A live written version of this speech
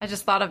I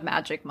just thought of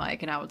Magic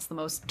Mike, and now it's the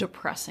most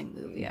depressing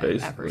movie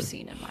I've ever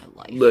seen in my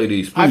life.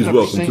 Ladies, please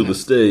welcome to the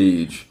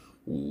stage,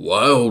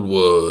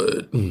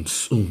 Wildwood. It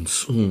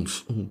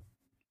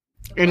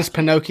is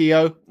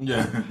Pinocchio.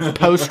 Yeah.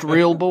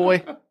 Post-real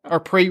boy. Or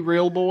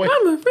pre-real boy.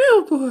 I'm a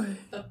real boy.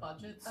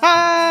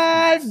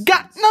 I've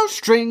got no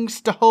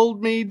strings to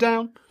hold me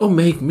down. Or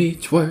make me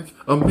twerk,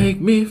 or make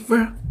me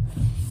frown.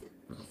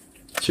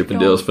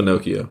 Chippendale's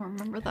Pinocchio. I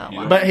remember that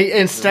one. But he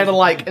instead of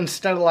like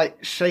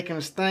shaking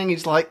his thing,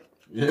 he's like,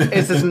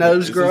 as his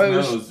nose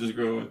grows. His nose just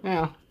growing.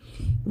 Yeah.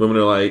 Women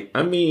are like,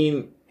 I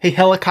mean, He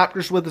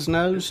helicopters with his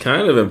nose.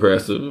 kind of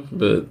impressive,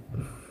 but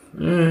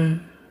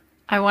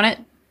I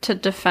wanted to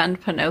defend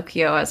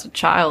Pinocchio as a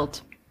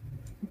child,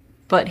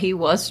 but he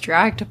was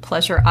dragged to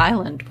Pleasure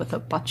Island with a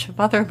bunch of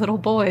other little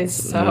boys,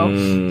 so...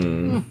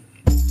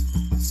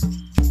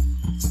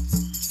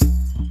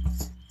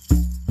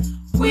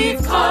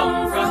 We've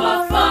come from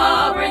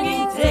afar,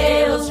 bringing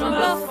tales from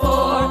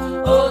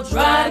before. Old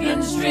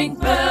dragons drink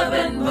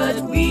bourbon,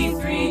 but we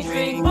three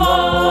drink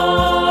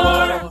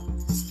more.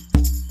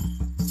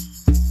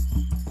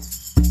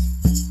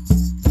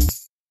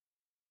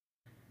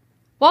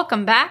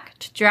 Welcome back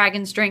to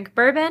Dragons Drink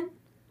Bourbon.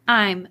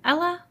 I'm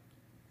Ella.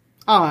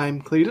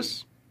 I'm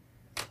Cletus.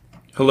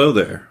 hello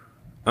there.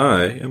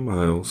 I am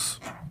Miles.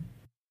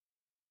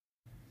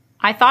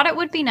 I thought it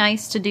would be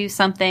nice to do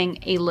something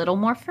a little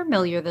more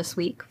familiar this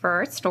week for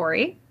our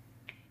story.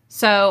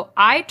 So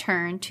I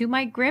turned to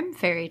my Grimm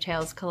fairy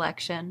tales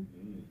collection.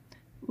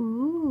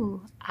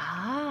 Ooh,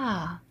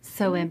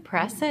 so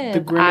impressive. The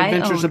Grimm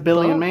Adventures own of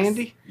Billy and books.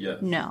 Mandy?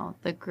 Yes. No,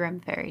 the Grimm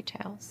fairy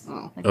tales.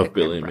 Oh. Like Of the Grimm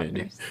Billy and Mandy.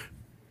 brothers.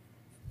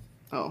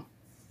 Oh.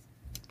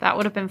 That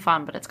would have been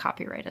fun, but it's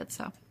copyrighted,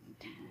 so.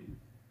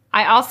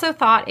 I also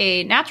thought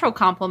a natural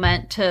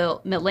complement to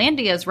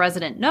Millandia's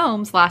resident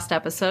gnomes last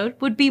episode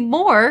would be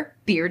more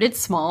bearded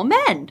small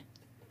men.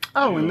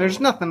 Oh, and there's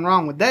nothing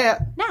wrong with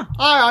that. No.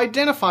 I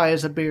identify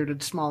as a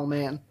bearded small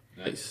man.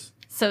 Nice.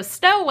 So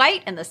Snow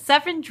White and the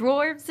Seven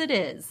Dwarfs it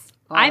is.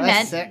 Oh, I that's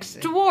meant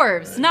sexy.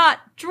 dwarves, not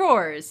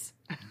drawers.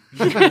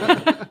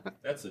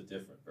 That's a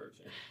different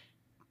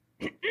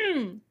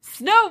version.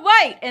 Snow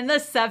White and the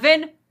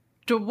Seven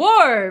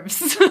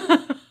Dwarfs.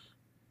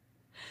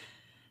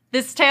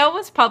 This tale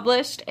was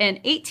published in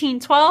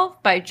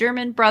 1812 by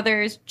German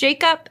brothers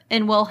Jacob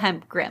and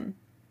Wilhelm Grimm.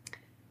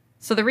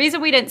 So the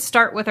reason we didn't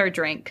start with our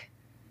drink,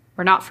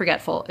 we're not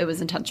forgetful, it was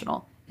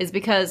intentional, is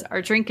because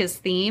our drink is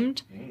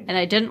themed, and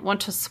I didn't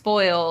want to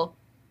spoil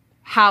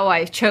how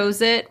I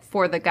chose it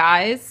for the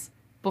guys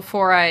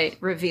before I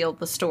revealed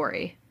the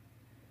story.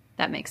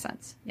 That makes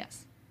sense.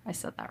 Yes, I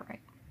said that right.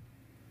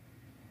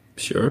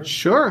 Sure.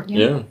 Sure.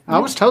 Yeah. I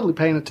was totally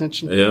paying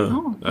attention. Yeah.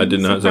 Oh, I did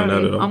I'm not so zone proud of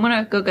out you. at all. I'm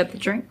going to go get the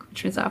drink,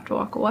 which means I have to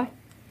walk away.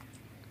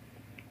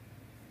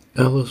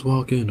 Ella's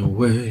walking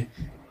away.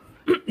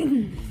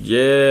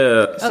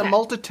 Yeah. It's a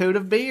multitude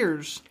of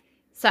beers.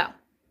 So,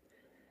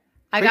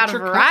 I got a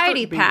Creature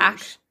variety comfort pack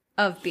beers.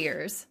 of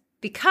beers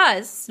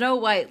because Snow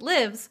White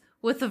lives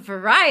with a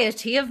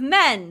variety of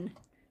men.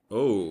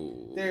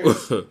 Oh.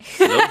 There's-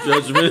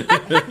 Self-judgment.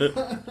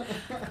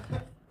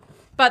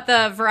 But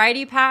the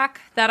variety pack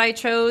that I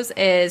chose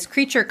is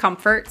Creature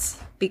Comforts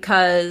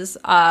because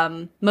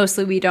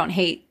mostly we don't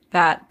hate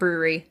that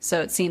brewery,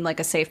 so it seemed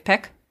like a safe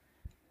pick.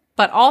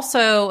 But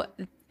also,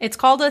 it's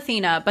called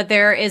Athena, but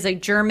there is a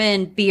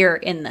German beer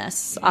in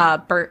this,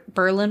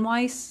 Berlin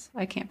Weiss.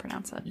 I can't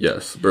pronounce it.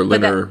 Yes.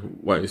 Berliner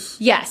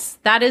Weiss. Yes,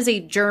 that is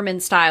a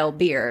German-style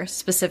beer,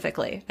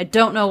 specifically. I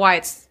don't know why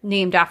it's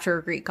named after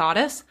a Greek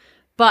goddess,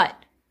 but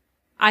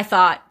I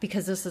thought,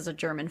 because this is a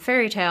German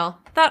fairy tale,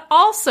 that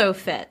also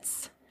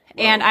fits.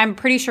 Whoa. And I'm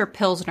pretty sure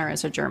Pilsner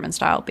is a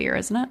German-style beer,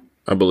 isn't it?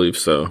 I believe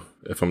so,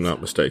 if I'm not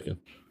mistaken.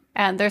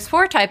 And there's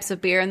 4 types of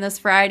beer in this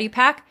variety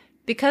pack,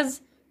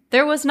 because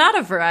there was not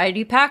a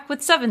variety pack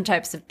with 7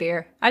 types of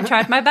beer. I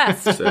tried my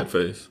best. Sad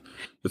face.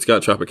 It's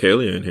got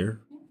Tropicalia in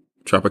here.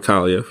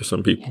 Tropicalia for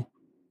some people.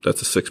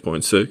 That's a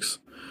 6.6.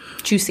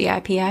 Juicy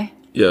IPA.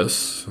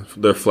 Yes,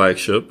 their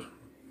flagship.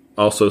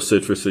 Also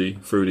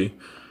citrusy, fruity.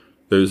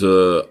 There's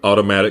a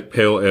automatic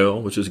pale ale,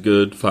 which is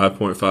good,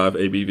 5.5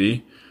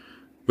 ABV,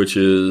 which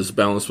is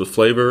balanced with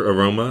flavor,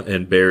 aroma,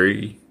 and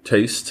berry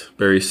taste,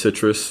 berry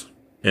citrus,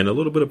 and a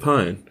little bit of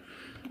pine.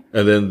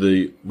 And then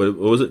what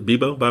was it?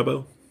 Bibo?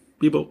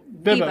 Bibo.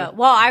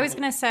 Well, I was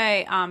going to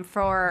say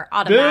for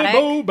automatic.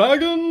 Bilbo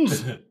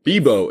Baggins.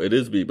 Bibo. It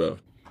is Bibo.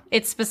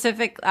 It's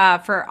specific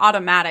for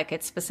automatic.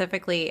 It's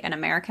specifically an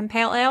American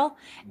pale ale,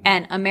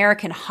 and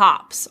American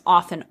hops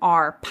often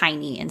are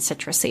piney and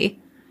citrusy.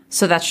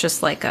 So that's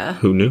just like a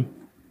Who knew?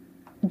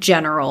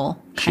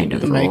 general kind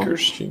of The rule.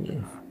 makers.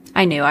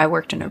 I knew. I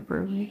worked in a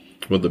brewery.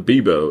 Well, the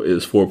Bibo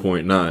is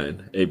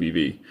 4.9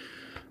 ABV.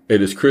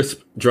 It is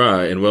crisp,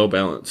 dry, and well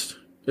balanced.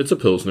 It's a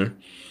Pilsner,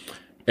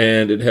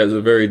 and it has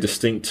a very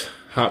distinct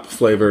hop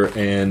flavor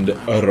and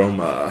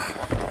aroma.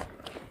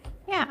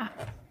 Yeah.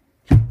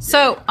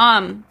 So,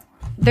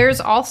 there's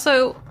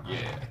also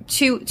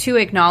to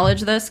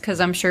acknowledge this,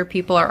 because I'm sure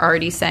people are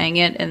already saying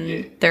it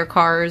in their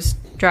cars,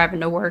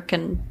 driving to work,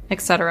 and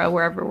etc.,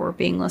 wherever we're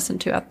being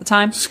listened to at the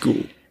time.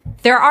 School.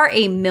 There are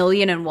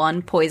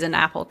 1,000,001 poison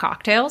apple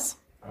cocktails.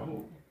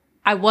 Oh.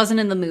 I wasn't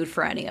in the mood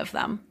for any of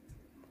them.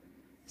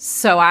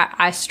 So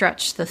I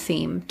stretched the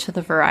theme to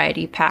the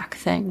variety pack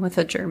thing with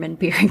a German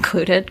beer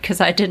included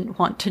because I didn't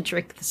want to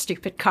drink the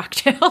stupid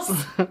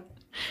cocktails.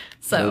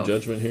 So no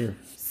judgment here.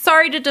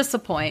 Sorry to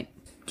disappoint.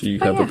 Do you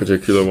have a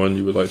particular one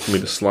you would like for me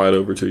to slide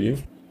over to you?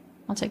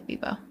 I'll take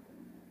Bebo.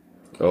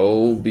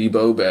 Oh,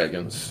 Bebo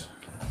Baggins.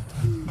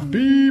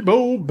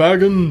 Bebo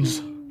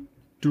Baggins.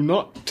 Do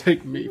not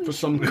take me for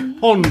some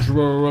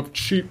conjurer of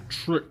cheap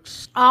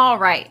tricks. All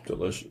right.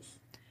 Delicious.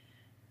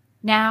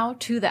 Now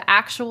to the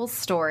actual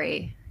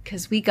story,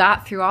 because we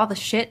got through all the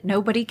shit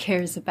nobody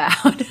cares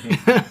about.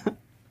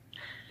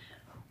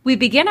 We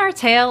begin our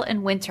tale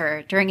in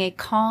winter during a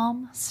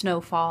calm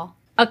snowfall.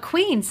 A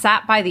queen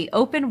sat by the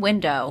open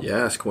window.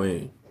 Yes,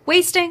 queen.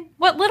 Wasting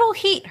what little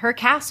heat her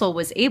castle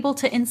was able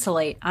to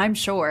insulate, I'm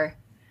sure.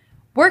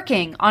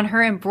 Working on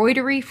her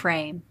embroidery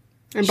frame.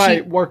 And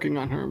by working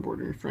on her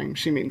embroidery frame,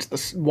 she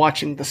means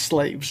watching the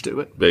slaves do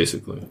it.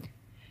 Basically.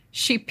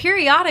 She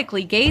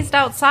periodically gazed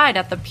outside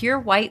at the pure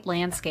white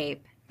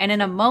landscape, and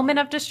in a moment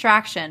of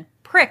distraction,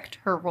 pricked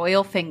her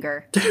royal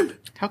finger. Damn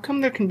it. How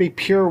come there can be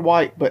pure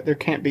white, but there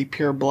can't be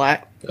pure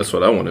black? That's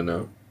what I want to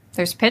know.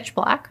 There's pitch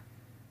black.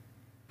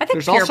 I think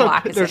There's pure also,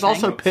 black is there's a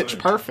also thing. pitch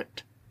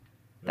perfect.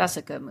 That's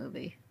a good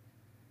movie.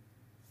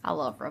 I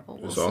love Rebel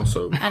There's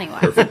Wilson. also Anyway.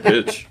 perfect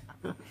pitch.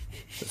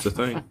 That's the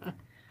thing.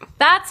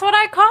 That's what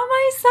I call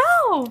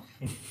myself.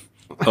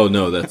 Oh,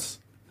 no,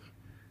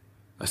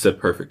 I said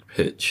perfect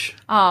pitch.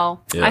 Oh,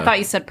 Yeah. I thought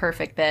you said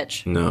perfect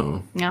bitch.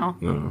 No.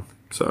 No.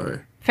 Sorry.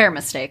 Fair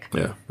mistake.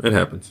 Yeah, it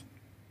happens.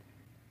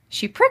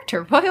 She pricked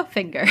her royal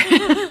finger.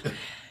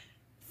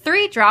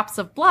 3 drops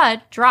of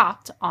blood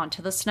dropped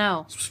onto the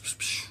snow.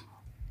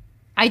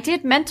 I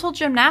did mental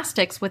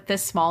gymnastics with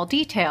this small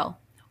detail.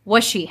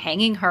 Was she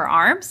hanging her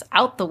arms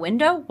out the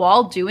window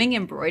while doing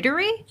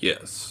embroidery?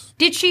 Yes.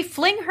 Did she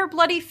fling her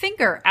bloody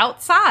finger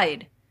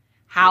outside?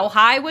 How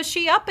high was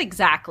she up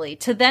exactly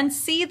to then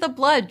see the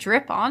blood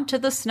drip onto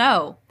the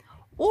snow?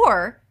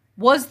 Or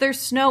was there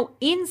snow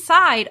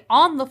inside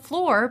on the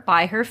floor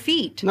by her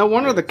feet? No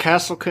wonder the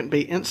castle couldn't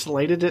be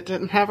insulated. It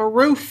didn't have a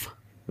roof.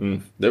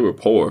 They were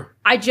poor.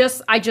 I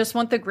just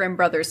want the Grimm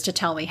brothers to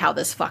tell me how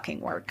this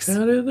fucking works.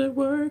 How did it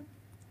work?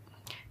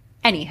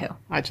 Anywho.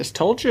 I just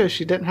told you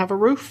she didn't have a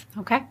roof.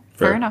 Okay,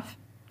 fair enough.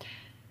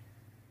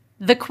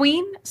 The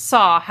queen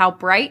saw how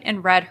bright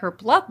and red her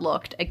blood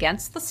looked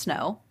against the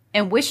snow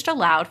and wished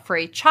aloud for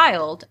a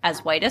child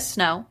as white as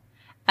snow,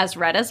 as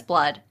red as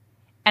blood,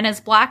 and as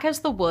black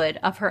as the wood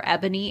of her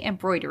ebony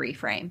embroidery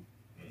frame.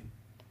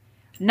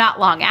 Not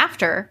long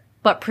after,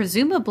 but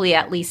presumably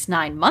at least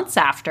 9 months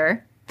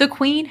after, the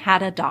queen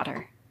had a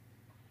daughter.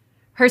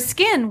 Her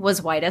skin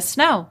was white as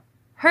snow,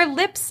 her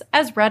lips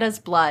as red as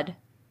blood,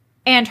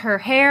 and her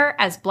hair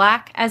as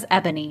black as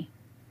ebony.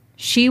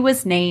 She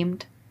was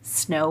named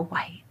Snow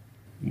White.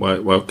 Why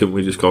couldn't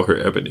we just call her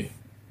Ebony?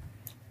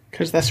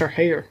 Because that's her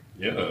hair.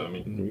 Yeah, I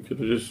mean, we could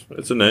have just...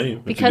 It's a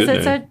name. Because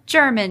it's name. a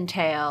German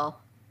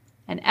tale.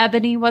 And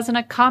Ebony wasn't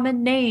a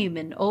common name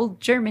in old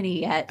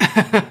Germany yet.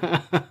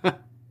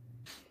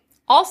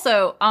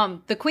 Also,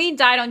 the queen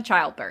died on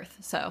childbirth.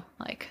 So,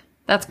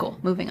 that's cool.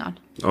 Moving on.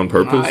 On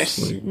purpose?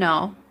 Nice.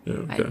 No. Yeah,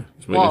 okay.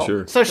 Just making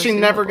sure. So she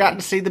never got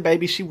to see the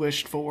baby she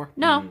wished for.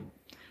 No.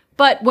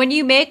 But when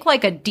you make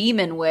a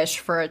demon wish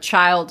for a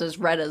child as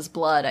red as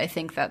blood, I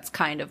think that's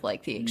kind of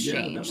the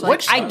exchange.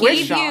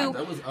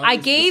 I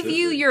gave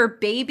you your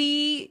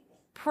baby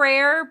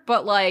prayer,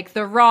 but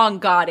the wrong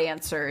God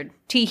answered.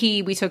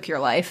 Teehee, we took your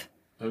life.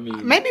 I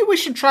mean, Maybe we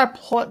should try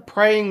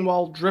praying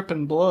while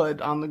dripping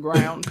blood on the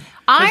ground.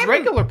 Because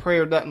regular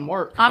prayer doesn't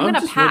work. I'm going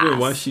to just pass. wondering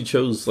why she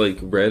chose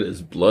red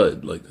as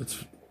blood.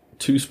 That's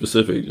too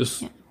specific.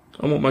 Just...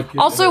 I want my kid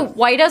Also,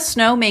 white as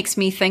snow makes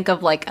me think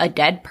of a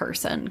dead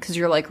person because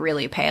you're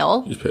really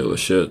pale. She's pale as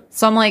shit.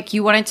 So I'm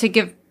you wanted to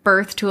give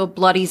birth to a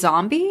bloody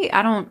zombie?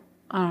 I don't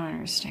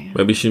understand.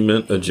 Maybe she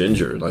meant a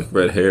ginger,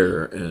 red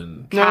hair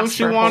and. No, she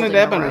Casper wanted holding a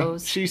ebony.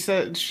 rose. She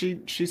said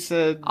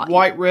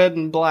white, red,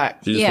 and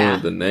black. She just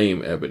wanted the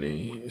name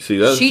Ebony. See,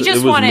 that's She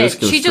just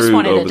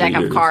wanted a deck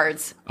of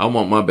cards. I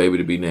want my baby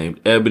to be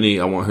named Ebony.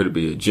 I want her to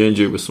be a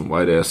ginger with some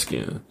white ass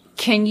skin.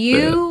 Can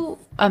you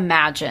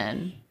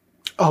imagine?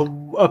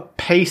 A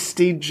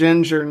pasty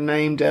ginger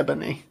named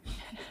Ebony.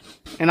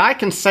 And I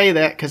can say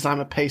that because I'm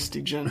a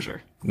pasty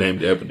ginger.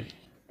 Named Ebony.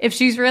 If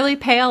she's really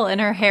pale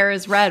and her hair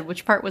is red,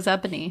 which part was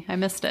ebony? I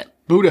missed it.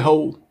 Booty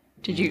hole.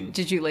 Did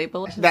you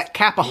label it? That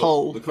kappa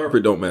hole. The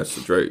carpet don't match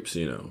the drapes,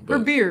 But Her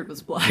beard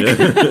was black.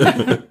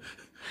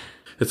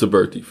 It's a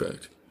birth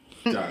defect.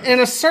 In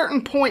a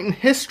certain point in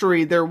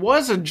history, there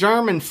was a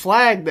German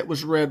flag that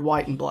was red,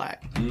 white, and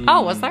black.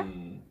 Oh, was there?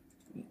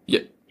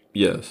 Yeah.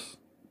 Yes.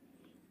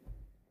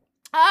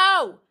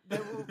 Oh!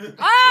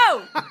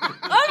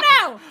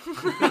 Oh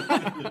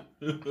no!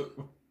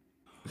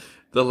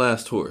 The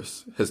last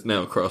horse has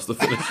now crossed the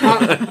finish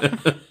line.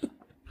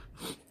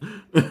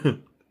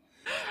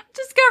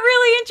 Just got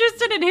really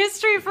interested in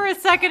history for a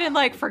second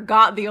and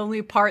forgot the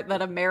only part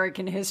that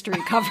American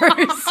history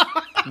covers.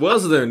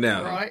 Was there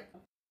now? Right.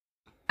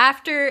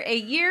 After a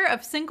year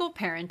of single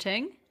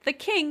parenting, the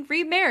king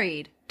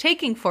remarried,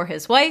 taking for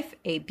his wife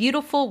a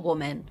beautiful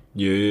woman.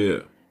 Yeah.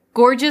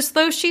 Gorgeous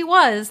though she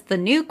was, the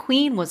new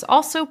queen was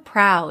also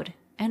proud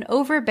and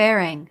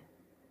overbearing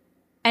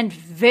and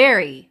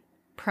very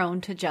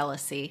prone to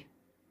jealousy.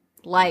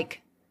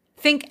 Like,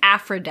 think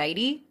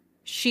Aphrodite.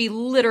 She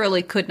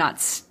literally could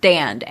not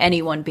stand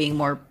anyone being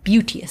more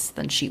beauteous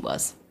than she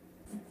was.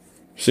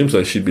 Seems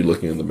like she'd be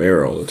looking in the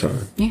mirror all the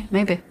time. Yeah,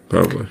 maybe.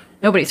 Probably.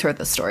 Nobody's heard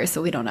this story,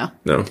 so we don't know.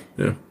 No,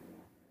 yeah.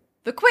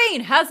 The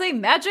queen has a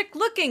magic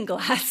looking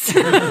glass.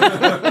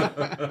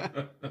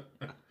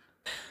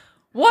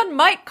 One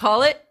might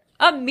call it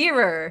a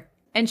mirror.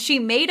 And she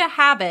made a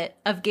habit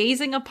of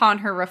gazing upon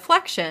her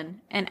reflection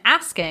and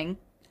asking,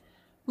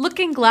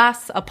 "Looking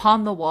glass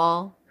upon the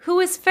wall, who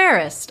is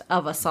fairest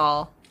of us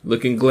all?"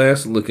 Looking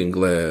glass,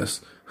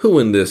 who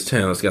in this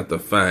town's got the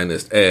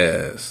finest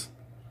ass?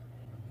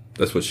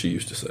 That's what she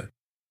used to say.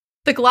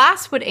 The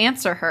glass would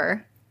answer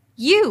her,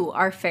 "You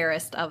are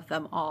fairest of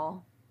them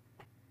all."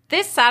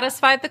 This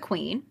satisfied the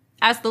queen,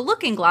 as the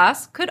looking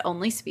glass could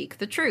only speak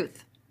the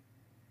truth.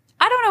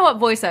 I don't know what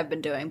voice I've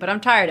been doing, but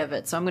I'm tired of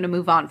it, so I'm going to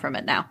move on from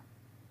it now.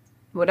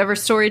 Whatever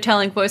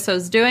storytelling voice I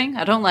was doing,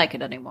 I don't like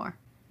it anymore.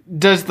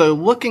 Does the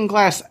looking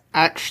glass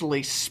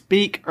actually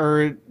speak,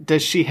 or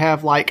does she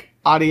have, like,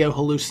 audio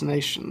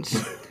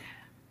hallucinations?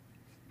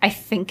 I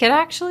think it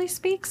actually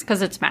speaks,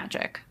 because it's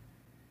magic.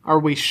 Are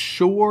we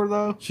sure,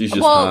 though? She's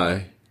just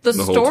high. The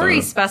whole story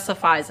time.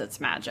 specifies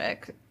it's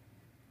magic.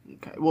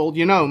 Okay. Well,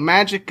 you know,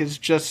 magic is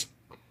just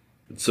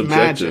It's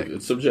subjective. magic.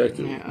 It's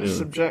subjective. Yeah,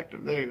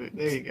 subjective. There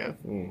you go.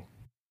 Mm.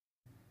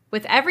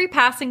 With every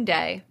passing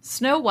day,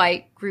 Snow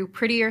White grew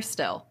prettier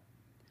still.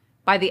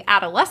 By the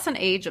adolescent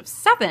age of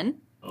 7,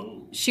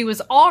 she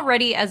was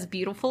already as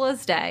beautiful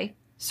as day,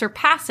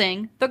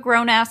 surpassing the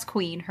grown-ass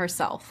queen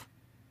herself.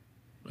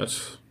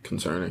 That's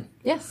concerning.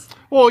 Yes.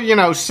 Well, you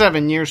know,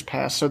 7 years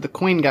passed, so the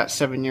queen got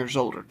 7 years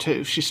older,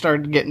 too. She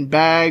started getting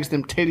bags,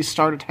 them titties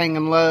started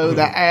hanging low,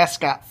 that ass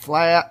got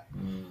flat.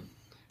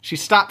 She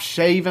stopped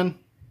shaving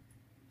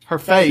her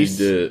face.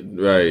 She did.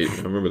 Right.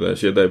 I remember that.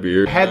 She had that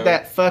beard. Had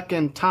that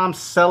fucking Tom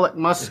Selleck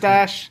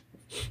mustache.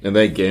 And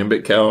that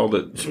gambit cowl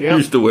that she Yep.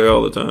 used to wear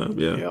all the time.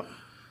 Yeah. Yep.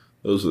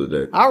 Those were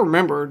the days. I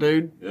remember her,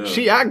 dude.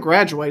 Yeah. I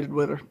graduated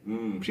with her.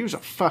 She was a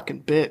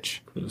fucking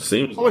bitch. It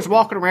seems Always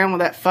walking around with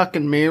that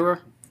fucking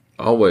mirror.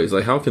 always.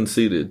 Like, how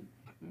conceited.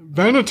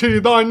 Vanity,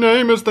 thy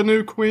name is the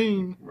new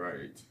queen.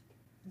 Right.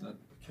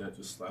 Can't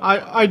just slap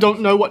I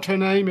don't know what her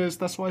name is.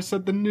 That's why I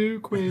said the new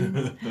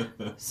queen.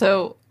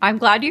 So I'm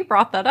glad you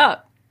brought that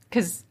up,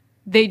 because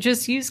they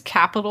just use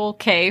capital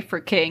K for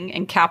king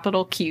and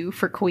capital Q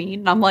for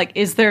queen. And I'm like,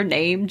 is their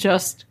name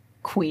just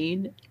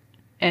queen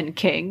and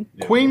king?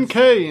 Queen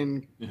K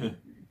and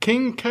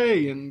King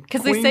K and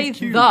Because they Queen say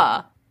Q.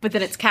 the, but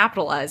then it's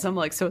capitalized. I'm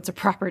like, so it's a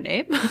proper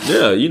name?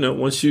 Yeah, you know,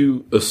 once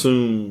you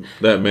assume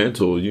that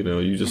mantle, you know,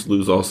 you just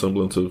lose all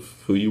semblance of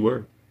who you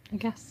were. I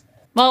guess.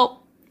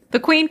 Well, the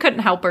queen couldn't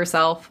help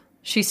herself.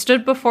 She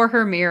stood before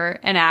her mirror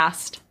and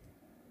asked,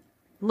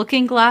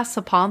 "Looking glass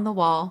upon the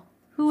wall,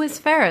 who is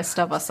fairest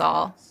of us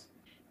all?"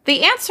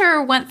 The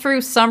answer went through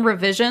some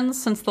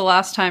revisions since the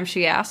last time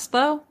she asked,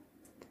 though.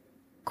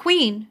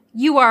 "Queen,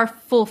 you are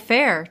full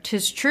fair,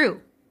 'tis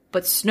true,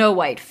 but Snow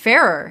White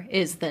fairer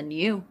is than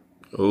you."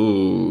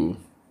 Oh.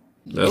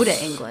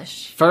 Yoda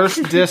English.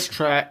 First diss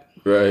track.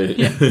 Right.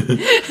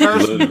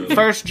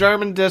 First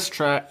German diss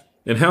track.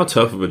 And how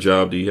tough of a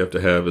job do you have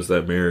to have as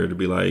that mirror to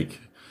be like,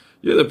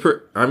 you're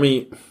the I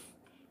mean,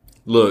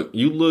 look,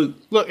 you look...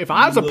 Look, if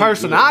I was a look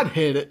person, good. I'd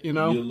hit it, you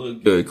know? You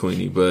look good,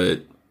 Queenie,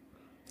 but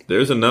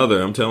there's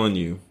another, I'm telling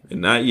you. And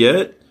not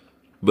yet,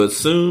 but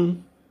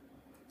soon,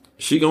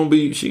 she gonna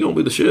be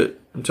the shit.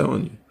 I'm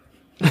telling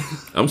you.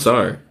 I'm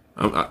sorry.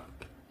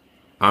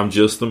 I'm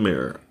just the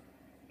mirror.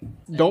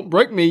 Don't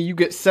break me, you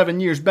get 7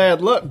 years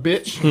bad luck,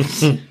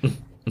 bitch.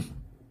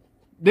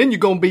 Then you're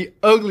going to be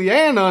ugly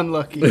and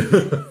unlucky.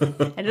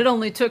 And it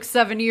only took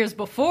 7 years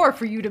before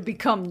for you to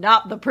become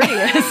not the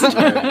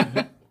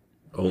prettiest.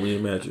 Only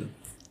imagine.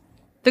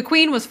 The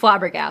queen was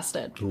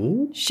flabbergasted.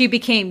 Ooh. She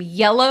became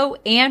yellow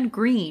and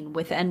green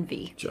with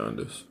envy.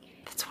 Jaundice.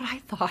 That's what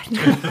I thought.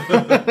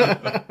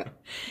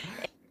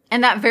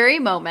 In that very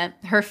moment,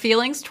 her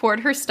feelings toward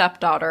her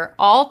stepdaughter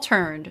all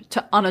turned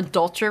to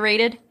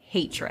unadulterated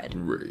hatred.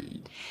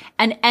 Right.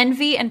 And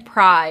envy and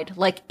pride,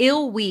 like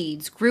ill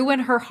weeds, grew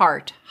in her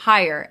heart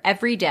higher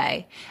every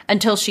day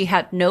until she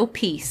had no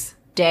peace,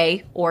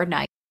 day or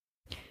night.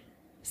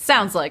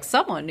 Sounds like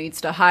someone needs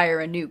to hire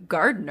a new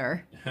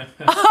gardener.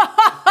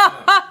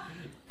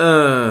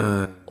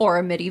 Or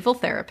a medieval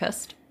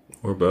therapist.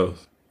 Or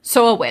both.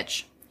 So a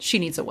witch. She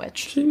needs a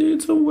witch. She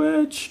needs a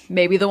witch.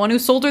 Maybe the one who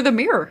sold her the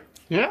mirror.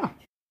 Yeah.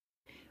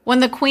 When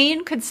the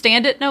queen could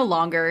stand it no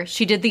longer,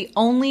 she did the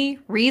only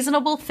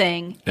reasonable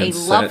thing And a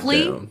sat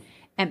lovely down.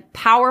 and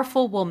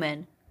powerful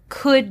woman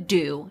could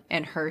do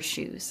in her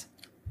shoes.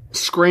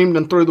 Screamed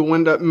and threw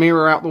the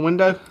mirror out the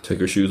window.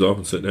 Take her shoes off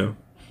and sit down.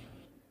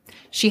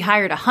 She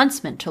hired a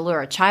huntsman to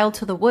lure a child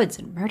to the woods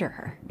and murder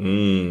her.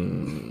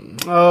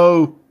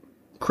 Oh,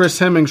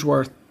 Chris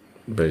Hemmingsworth.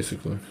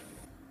 Basically.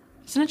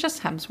 Isn't it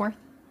just Hemsworth?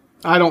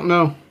 I don't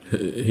know.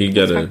 He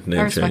got a I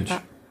name respect change.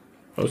 that.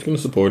 I was going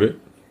to support it.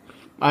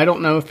 I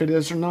don't know if it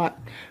is or not.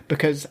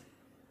 Because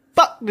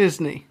fuck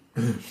Disney.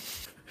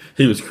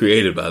 He was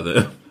created by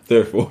them,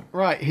 therefore.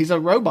 Right, he's a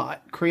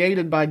robot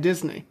created by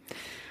Disney.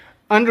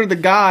 Under the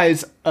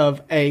guise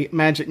of a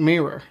magic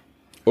mirror.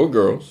 Or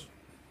girls.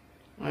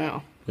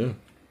 Wow. Yeah.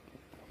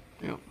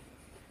 Yeah.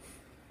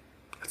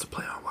 That's a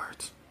play on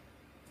words.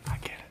 I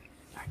get it.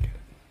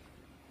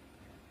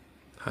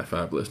 High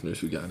five listeners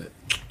who got it.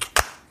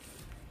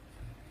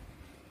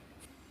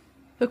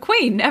 The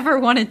queen never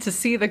wanted to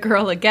see the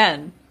girl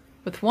again,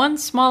 with one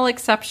small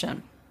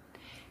exception.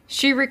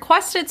 She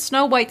requested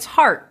Snow White's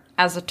heart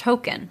as a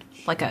token,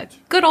 like a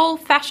good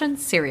old-fashioned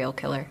serial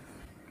killer.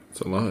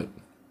 It's a lot.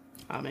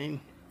 I mean,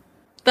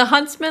 The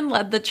huntsman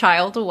led the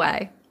child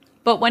away,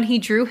 but when he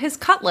drew his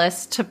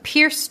cutlass to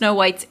pierce Snow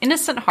White's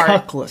innocent heart...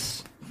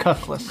 Cuckless.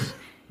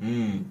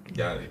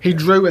 Got it. He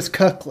drew his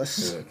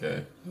cuckless.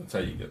 Okay. That's how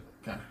you get it.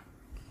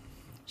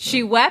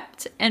 She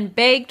wept and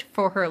begged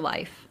for her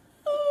life.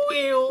 No,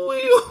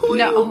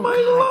 oh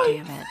god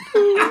damn it.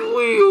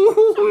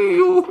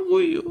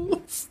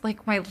 It's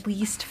like my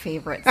least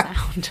favorite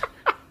sound.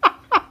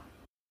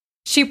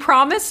 She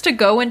promised to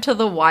go into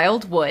the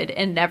wild wood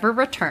and never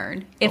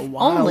return if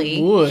wild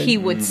only wood? he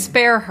would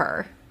spare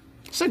her.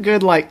 It's a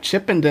good, like,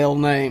 Chippendale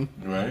name.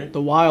 Right?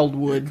 The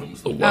Wildwood.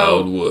 Comes the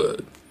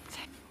Wildwood.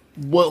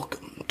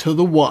 Welcome to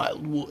the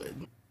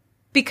Wildwood.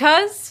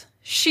 Because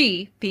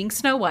she, being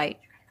Snow White,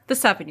 the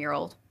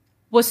 7-year-old,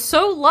 was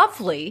so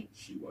lovely,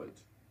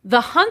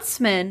 the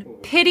huntsman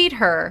pitied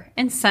her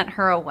and sent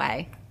her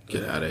away.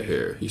 Get out of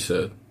here, he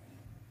said.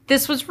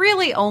 This was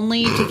really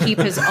only to keep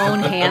his own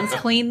hands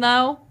clean,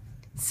 though,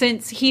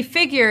 since he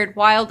figured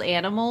wild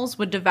animals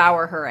would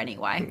devour her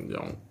anyway.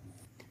 Don't.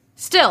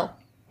 Still,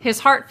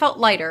 his heart felt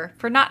lighter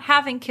for not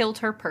having killed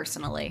her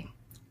personally.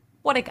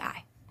 What a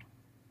guy.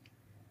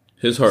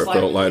 His heart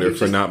felt lighter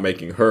for not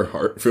making her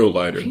heart feel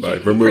lighter by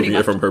removing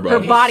it from her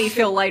body. Her body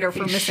feel lighter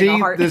for missing a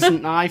heart.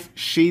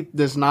 Sheathed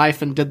this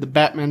knife and did the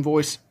Batman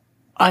voice.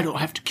 I don't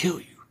have to kill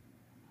you,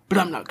 but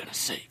I'm not going to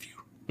save you.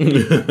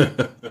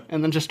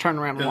 And then just turned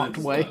around and walked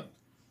away.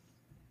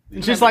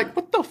 And she's like,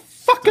 what the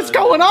fuck is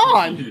going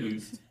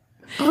on?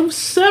 I'm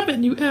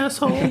 7, you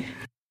asshole.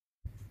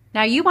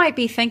 Now you might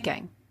be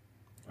thinking,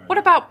 what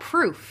about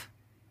proof?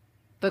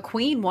 The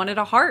queen wanted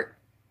a heart.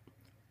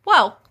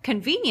 Well,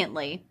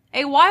 conveniently,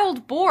 a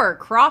wild boar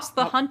crossed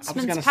the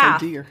huntsman's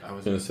path I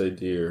was going to say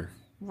deer.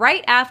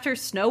 right after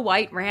Snow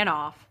White ran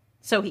off.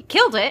 So he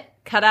killed it,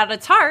 cut out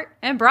its heart,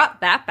 and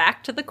brought that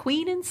back to the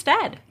queen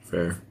instead.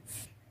 Fair.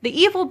 The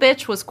evil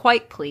bitch was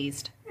quite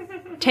pleased,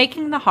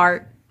 taking the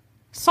heart,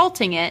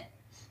 salting it,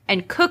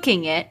 and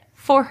cooking it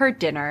for her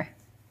dinner.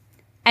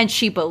 And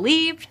she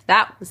believed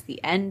that was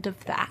the end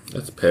of that.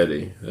 That's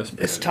petty. That's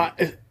petty. It's time.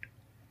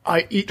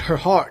 I eat her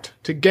heart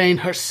to gain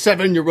her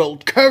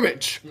 7-year-old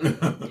courage.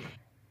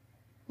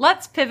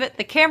 Let's pivot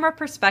the camera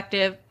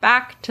perspective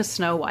back to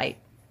Snow White.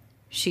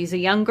 She's a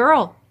young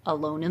girl,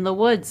 alone in the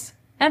woods,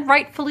 and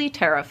rightfully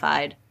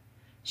terrified.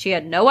 She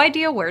had no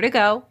idea where to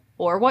go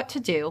or what to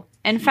do,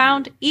 and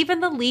found even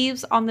the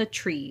leaves on the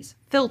trees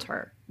filled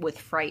her with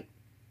fright.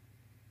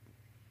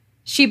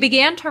 She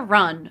began to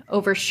run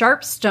over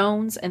sharp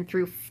stones and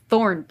through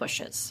thorn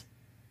bushes.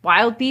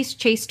 Wild beasts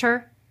chased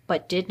her,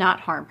 but did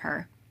not harm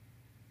her.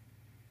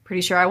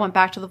 Pretty sure I went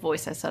back to the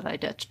voice I said I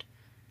ditched.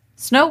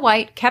 Snow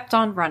White kept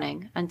on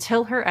running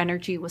until her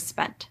energy was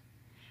spent.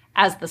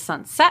 As the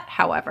sun set,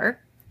 however,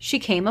 she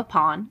came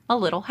upon a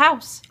little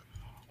house.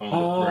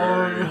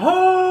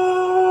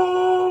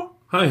 Hi-ho!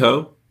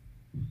 Hi-ho.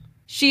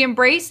 She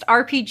embraced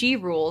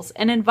RPG rules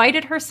and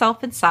invited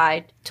herself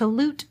inside to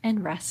loot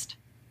and rest.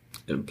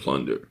 And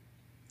plunder.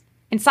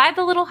 Inside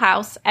the little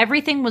house,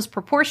 everything was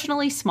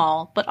proportionally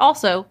small, but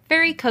also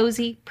very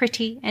cozy,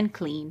 pretty, and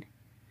clean.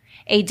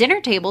 A dinner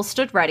table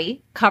stood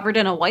ready, covered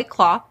in a white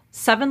cloth,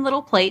 7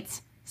 little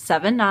plates,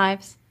 7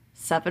 knives,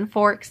 7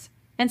 forks,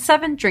 and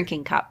 7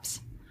 drinking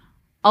cups.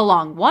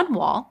 Along one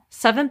wall,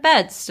 7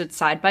 beds stood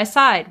side by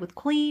side with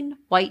clean,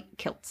 white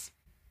kilts.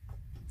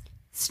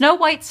 Snow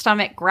White's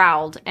stomach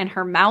growled and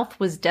her mouth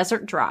was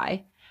desert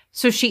dry,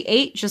 so she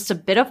ate just a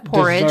bit of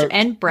porridge Dessert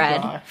and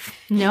bread. dry.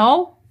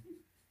 No?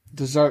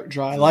 Dessert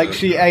dry. Like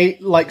she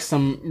ate like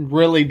some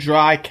really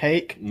dry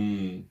cake.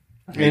 And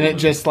it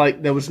just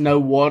like there was no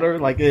water.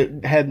 Like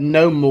it had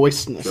no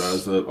moistness.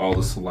 Dries up all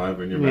the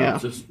saliva in your Yeah.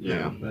 mouth. Just,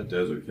 that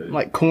desert cake.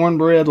 Like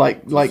cornbread,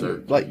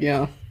 Dessert.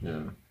 yeah.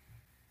 Yeah.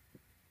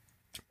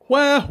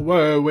 Where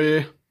were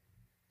we?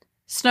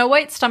 Snow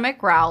White's stomach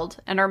growled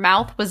and her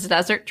mouth was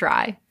desert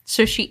dry,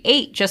 so she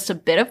ate just a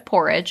bit of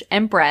porridge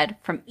and bread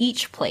from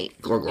each plate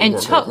and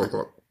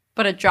took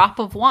but a drop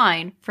of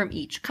wine from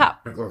each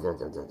cup.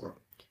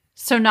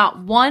 So not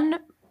one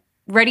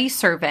ready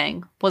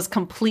serving was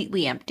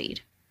completely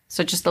emptied.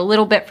 So just a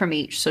little bit from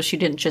each, so she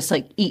didn't just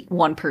like eat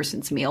one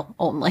person's meal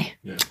only.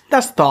 Yeah.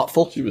 That's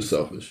thoughtful. She was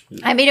selfish.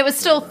 I mean, it was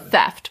still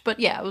theft, but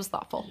yeah, it was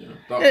thoughtful.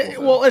 Yeah.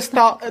 Well, it's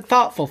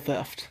thoughtful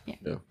theft.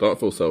 Yeah,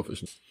 thoughtful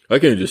selfishness. I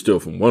can't just steal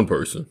from one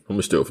person. I'm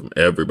gonna steal from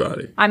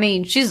everybody. I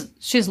mean, she's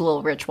a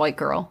little rich white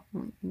girl.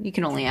 You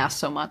can only ask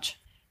so much.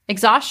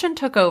 Exhaustion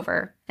took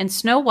over, and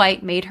Snow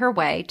White made her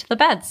way to the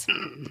beds.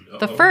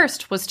 The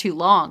first was too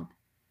long,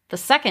 the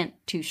second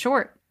too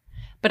short.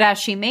 But as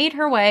she made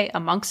her way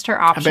amongst her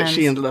options... I bet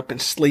she ended up in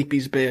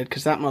Sleepy's bed,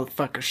 because that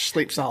motherfucker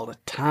sleeps all the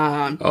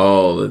time.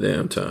 All the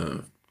damn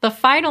time. The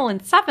final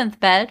and seventh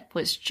bed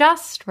was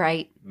just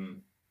right.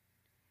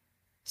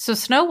 So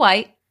Snow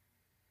White,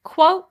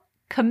 quote,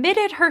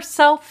 committed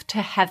herself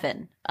to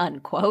heaven,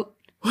 unquote.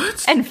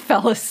 What? And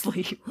fell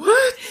asleep.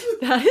 What?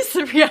 That is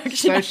the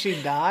reaction. So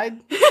she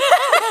died?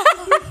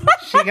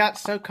 She got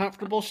so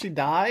comfortable she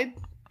died?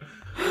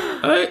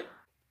 It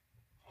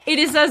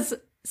is as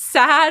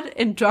sad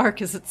and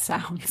dark as it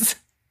sounds.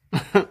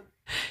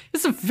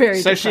 It's a very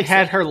So depressing. she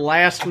had her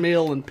last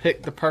meal and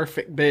picked the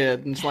perfect bed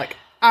and was like,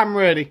 I'm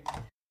ready.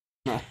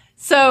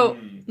 So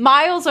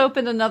Miles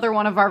opened another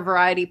one of our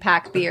variety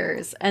pack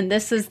beers, and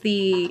this is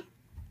the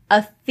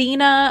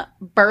Athena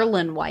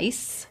Berliner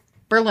Weiss,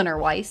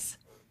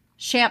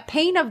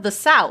 Champagne of the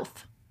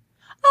South.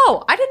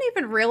 Oh, I didn't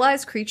even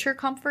realize Creature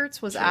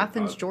Comforts was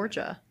Athens,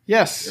 Georgia.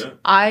 Yes. Yeah.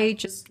 I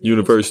just...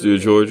 University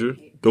of Georgia.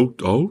 Go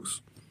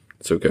Dogs.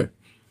 It's okay.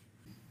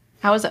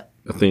 How is it?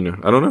 Athena.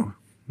 I don't know.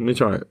 Let me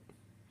try it.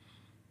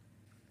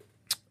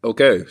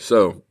 Okay,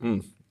 so,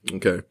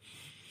 okay.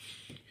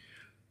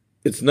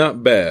 It's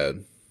not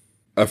bad.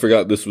 I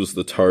forgot this was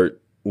the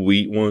tart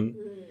wheat one.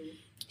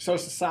 So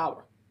it's a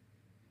sour.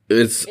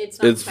 It's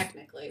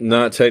technically.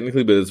 Not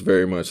technically, but it's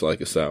very much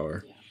like a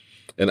sour. Yeah.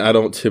 And I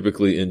don't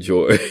typically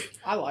enjoy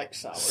I like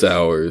sours.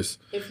 sours.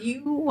 If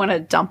you want to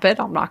dump it,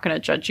 I'm not going to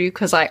judge you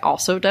because I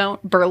also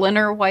don't.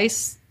 Berliner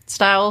Weiss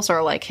styles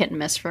are like hit and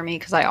miss for me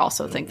because I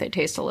also think they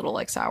taste a little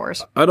like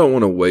sours. I don't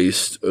want to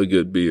waste a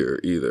good beer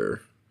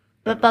either.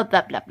 Blah, blah,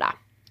 blah, blah, blah.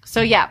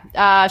 So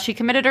yeah, she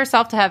committed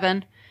herself to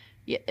heaven.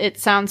 It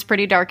sounds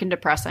pretty dark and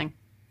depressing.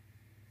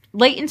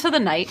 Late into the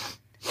night,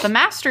 the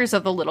masters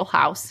of the little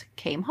house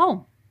came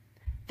home.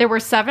 There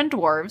were 7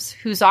 dwarves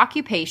whose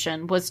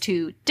occupation was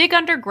to dig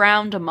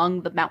underground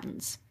among the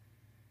mountains.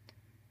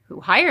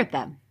 Who hired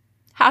them?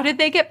 How did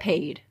they get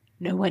paid?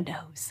 No one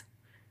knows.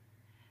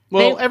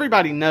 Well,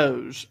 everybody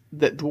knows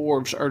that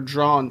dwarves are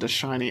drawn to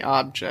shiny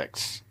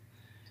objects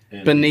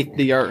beneath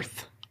the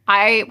earth.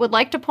 I would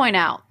like to point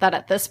out that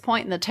at this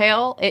point in the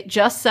tale, it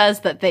just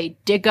says that they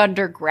dig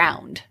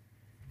underground.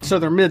 So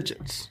they're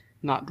midgets,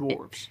 not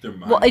dwarves.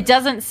 Well, it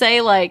doesn't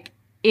say, like,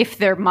 if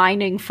they're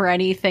mining for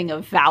anything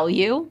of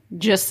value.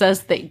 Just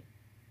says they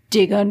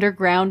dig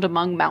underground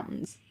among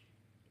mountains.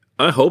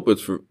 I hope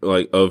it's for,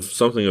 like, of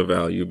something of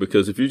value,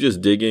 because if you're just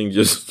digging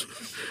just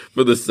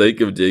for the sake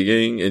of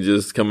digging and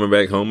just coming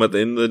back home at the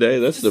end of the day,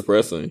 that's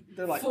depressing.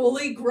 They're like,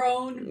 Fully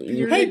grown.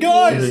 hey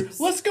guys,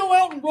 let's go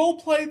out and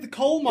role play the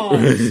coal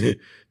mines.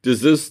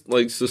 Does this,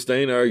 like,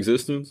 sustain our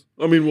existence?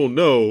 I mean, well,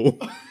 no.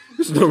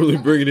 It's not really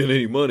bringing in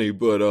any money,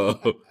 but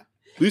at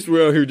least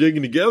we're out here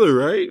digging together,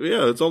 right?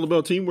 Yeah, it's all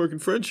about teamwork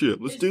and friendship.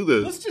 Let's do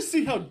this. Let's just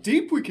see how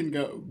deep we can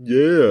go.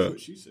 Yeah. That's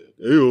what she said.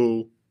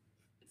 Ew.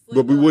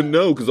 But we wouldn't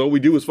know because all we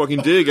do is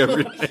fucking dig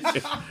every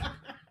day.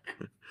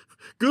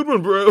 Good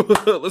one, bro.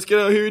 Let's get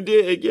out here and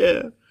dig,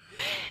 yeah.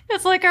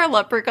 It's like our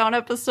leprechaun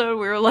episode.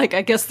 We were like,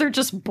 I guess they're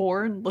just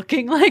born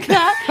looking like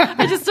that.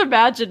 I just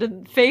imagine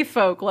in Fae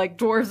folk, like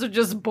dwarves are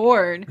just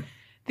born.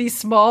 These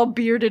small,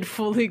 bearded,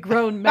 fully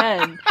grown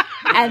men.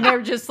 And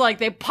they're just like,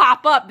 they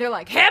pop up. They're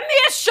like, hand me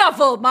a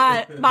shovel.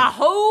 My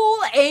whole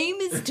aim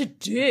is to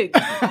dig.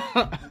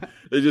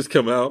 They just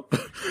come out.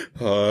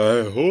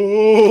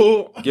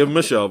 Hi-ho. Give him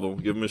a shovel.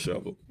 Give him a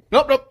shovel.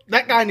 Nope.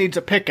 That guy needs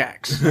a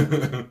pickaxe.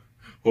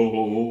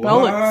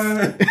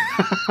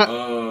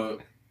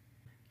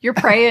 You're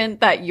praying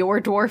that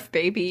your dwarf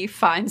baby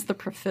finds the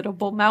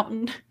profitable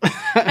mountain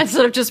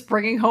instead of just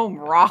bringing home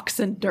rocks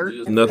and dirt.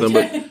 Nothing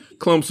but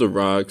clumps of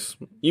rocks.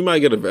 You might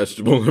get a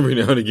vegetable every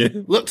now and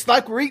again. Looks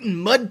like we're eating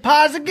mud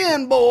pies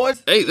again,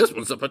 boys. Hey, this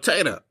one's a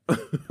potato.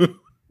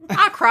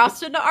 I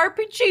crossed into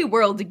RPG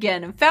world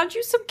again and found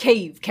you some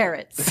cave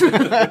carrots.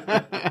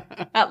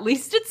 At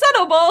least it's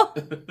edible.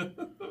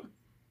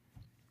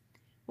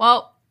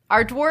 Well,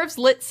 our dwarves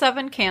lit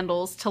 7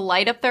 candles to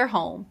light up their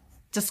home,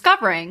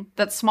 discovering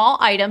that small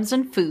items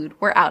and food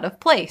were out of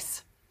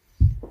place.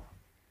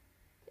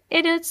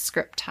 It is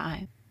script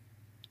time.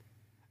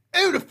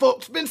 Who the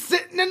fuck's been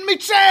sitting in me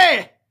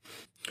chair?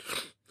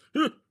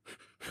 Who's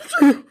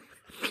been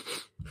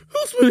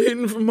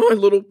eating from my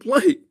little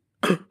plate?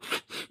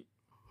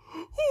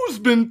 Who's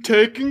been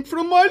taking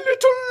from my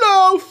little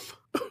loaf?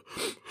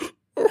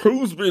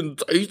 Who's been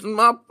tasting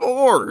my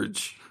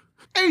porridge?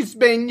 Who's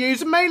been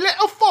using my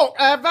little fork,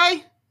 have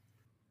they?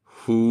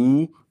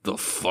 Who the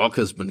fuck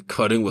has been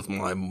cutting with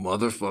my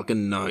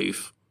motherfucking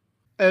knife?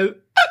 And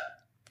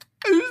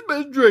who's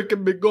been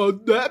drinking me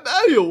goddamn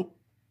ale?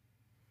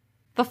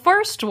 The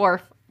first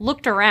dwarf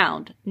looked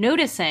around,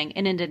 noticing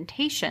an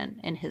indentation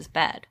in his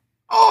bed.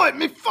 Oh, it's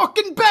me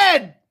fucking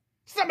bed!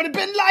 Somebody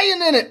been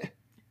lying in it!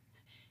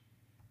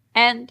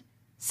 And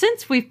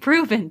since we've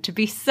proven to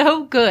be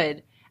so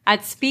good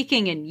at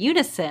speaking in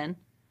unison,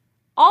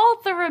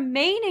 all the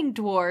remaining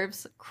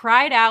dwarves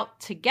cried out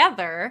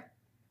together,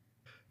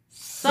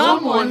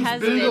 "Someone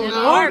has been in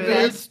our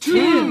beds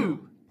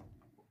too!"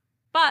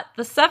 But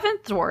the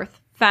seventh dwarf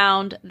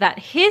found that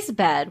his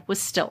bed was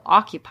still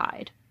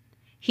occupied.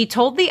 He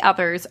told the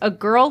others a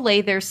girl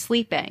lay there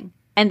sleeping,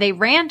 and they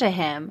ran to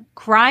him,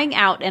 crying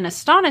out in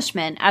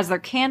astonishment as their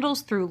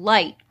candles threw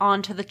light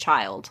onto the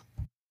child.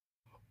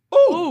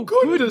 Oh,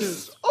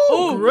 goodness!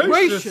 Oh,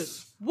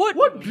 gracious!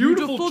 What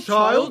beautiful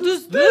child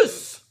is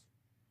this?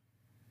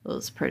 It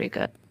was pretty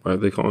good. Why are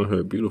they calling her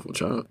a beautiful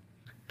child?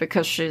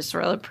 Because she's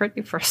really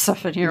pretty for a They're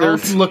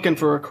 7-year-old. looking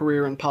for a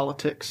career in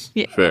politics.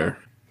 Yeah. Fair.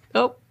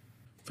 Oh.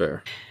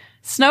 Fair.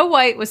 Snow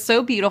White was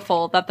so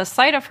beautiful that the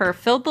sight of her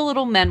filled the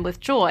little men with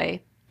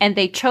joy, and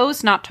they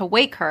chose not to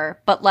wake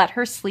her, but let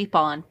her sleep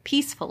on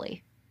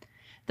peacefully.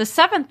 The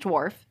seventh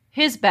dwarf,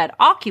 his bed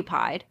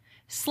occupied,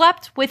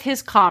 slept with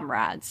his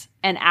comrades,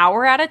 an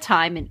hour at a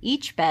time in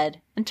each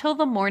bed until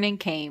the morning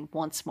came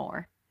once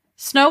more.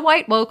 Snow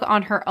White woke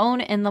on her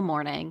own in the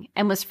morning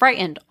and was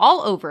frightened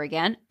all over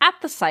again at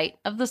the sight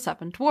of the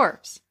seven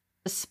dwarfs,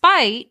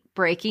 despite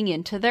breaking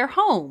into their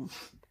home.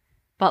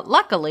 But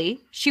luckily,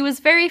 she was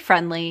very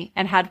friendly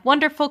and had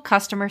wonderful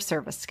customer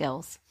service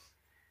skills.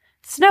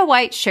 Snow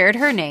White shared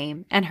her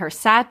name and her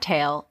sad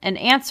tale in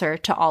answer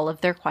to all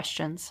of their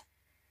questions.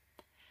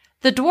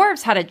 The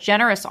dwarves had a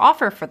generous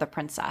offer for the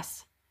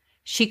princess.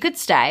 She could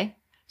stay,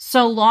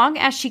 so long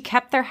as she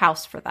kept their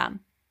house for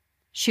them.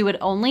 She would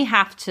only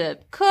have to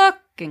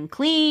cook and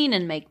clean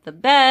and make the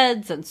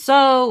beds and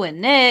sew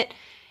and knit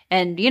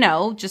and,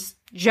 just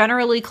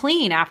generally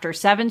clean after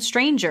 7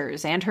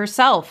 strangers and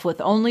herself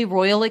with only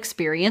royal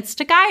experience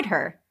to guide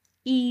her.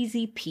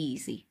 Easy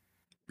peasy.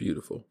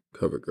 Beautiful.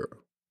 Cover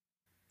girl.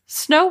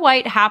 Snow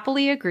White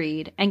happily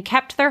agreed and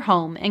kept their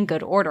home in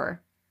good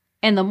order.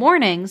 In the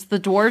mornings, the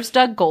dwarves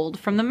dug gold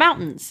from the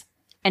mountains,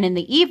 and in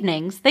the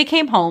evenings, they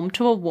came home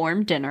to a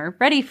warm dinner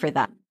ready for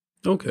them.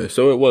 Okay,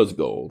 so it was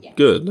gold. Yeah.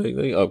 Good.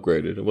 They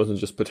upgraded. It wasn't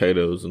just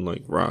potatoes and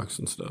rocks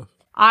and stuff.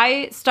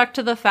 I stuck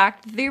to the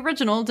fact that the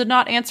original did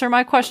not answer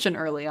my question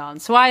early on,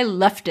 so I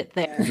left it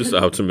there. Just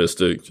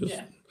optimistic.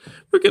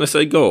 We're going to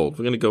say gold.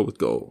 We're going to go with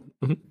gold.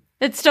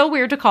 It's still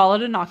weird to call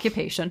it an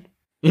occupation.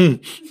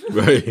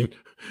 Right.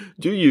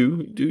 Do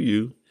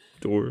you,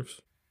 dwarves.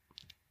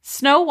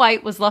 Snow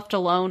White was left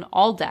alone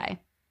all day,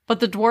 but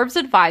the dwarves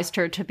advised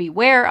her to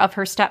beware of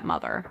her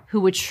stepmother,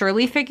 who would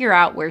surely figure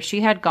out where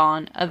she had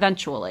gone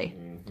eventually.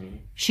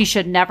 She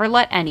should never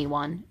let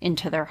anyone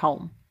into their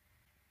home.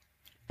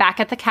 Back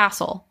at the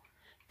castle,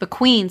 the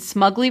queen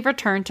smugly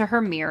returned to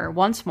her mirror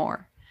once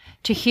more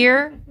to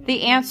hear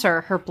the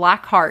answer her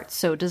black heart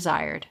so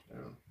desired.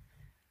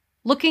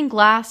 Looking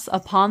glass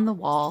upon the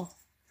wall,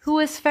 who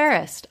is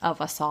fairest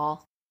of us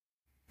all?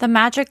 The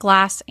magic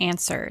glass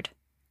answered,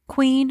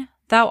 Queen,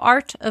 thou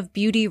art of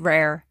beauty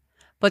rare,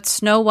 but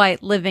Snow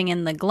White living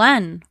in the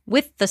glen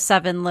with the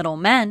 7 little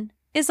men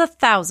is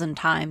 1,000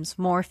 times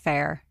more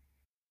fair.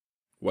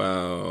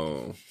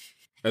 Wow.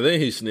 I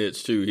think he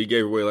snitched too. He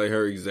gave away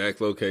her exact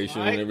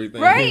location and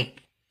everything. Right?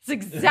 It's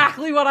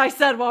exactly what I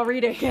said while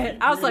reading it.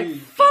 I was like,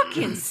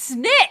 fucking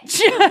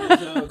snitch!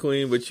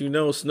 Queen, but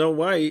Snow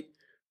White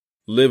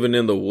living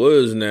in the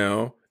woods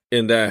now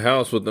in that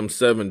house with them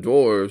 7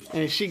 dwarves.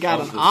 And she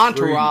got an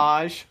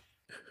entourage.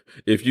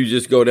 If you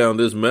just go down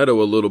this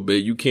meadow a little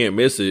bit, you can't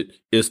miss it.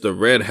 It's the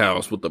red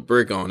house with the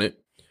brick on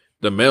it.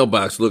 The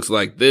mailbox looks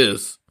like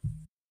this.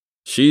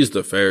 She's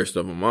the fairest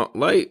of them all.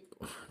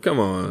 Come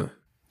on.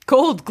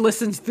 Gold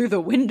glistens through the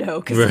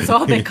window because it's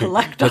all they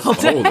collect all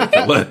day.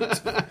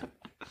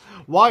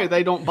 Why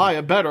they don't buy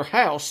a better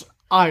house,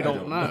 I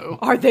don't know.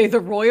 Are they the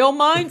royal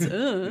mines?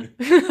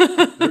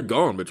 They're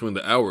gone between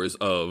the hours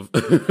of.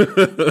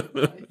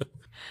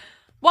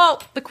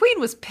 Well, the queen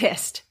was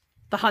pissed.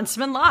 The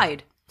huntsman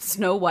lied.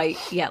 Snow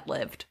White yet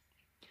lived.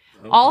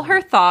 All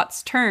her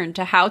thoughts turned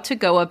to how to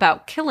go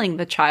about killing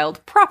the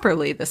child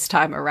properly this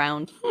time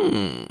around.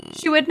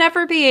 She would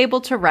never be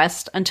able to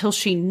rest until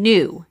she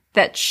knew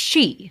that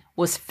she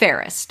was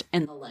fairest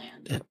in the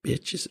land. That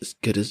bitch is as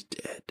good as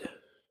dead.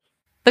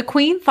 The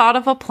queen thought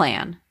of a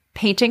plan,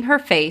 painting her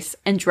face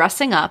and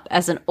dressing up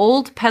as an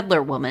old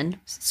peddler woman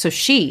so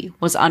she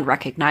was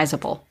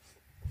unrecognizable.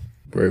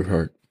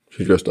 Braveheart.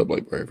 She dressed up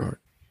like Braveheart.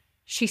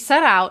 She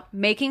set out,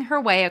 making her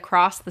way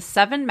across the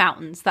 7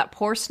 mountains that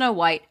poor Snow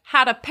White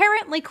had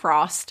apparently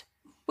crossed.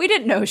 We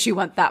didn't know she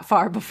went that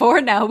far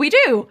before, now we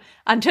do,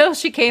 until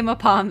she came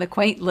upon the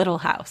quaint little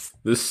house.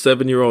 This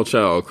 7-year-old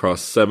child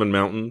crossed 7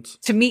 mountains?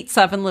 To meet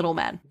 7 little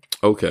men.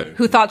 Okay.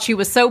 Who thought she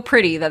was so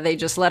pretty that they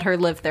just let her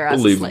live there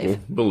as a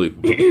slave.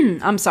 Believable.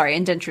 I'm sorry,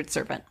 indentured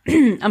servant.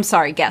 I'm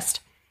sorry, guest.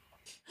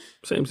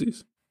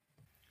 Samesies.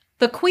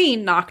 The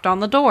queen knocked on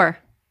the door.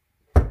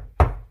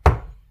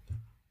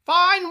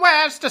 Fine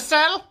wares to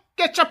sell.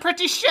 Get your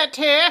pretty shit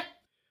here.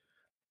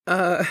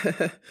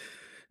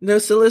 No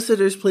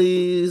solicitors,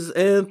 please,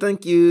 and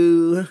thank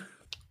you.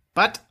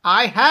 But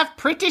I have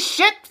pretty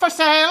shit for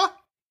sale.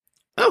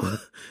 Oh,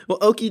 well,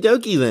 okie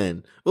dokie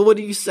then. Well, what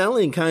are you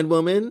selling, kind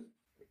woman?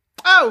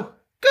 Oh,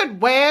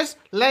 good wares,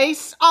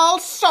 lace, all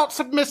sorts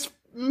of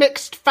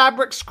mixed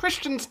fabrics.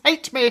 Christians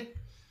hate me.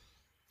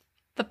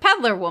 The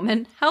peddler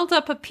woman held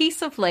up a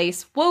piece of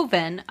lace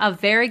woven of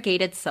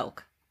variegated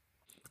silk.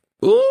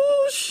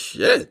 Oh,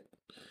 shit.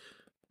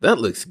 That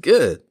looks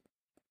good.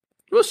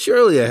 Well,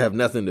 surely I have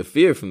nothing to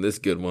fear from this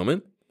good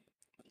woman.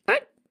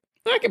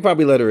 I can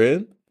probably let her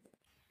in.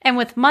 And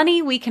with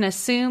money we can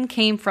assume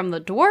came from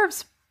the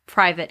dwarves'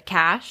 private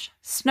cash,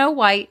 Snow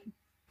White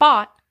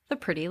bought the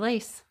pretty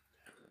lace.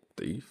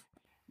 Thief.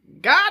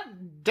 God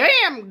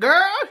damn,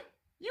 girl.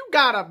 You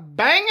got a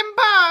banging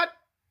bod.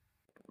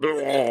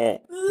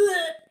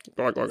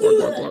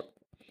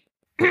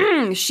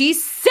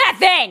 She's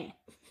 7!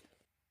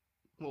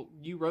 Well,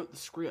 you wrote the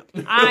script.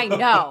 I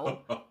know.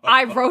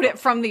 I wrote it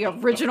from the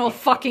original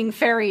fucking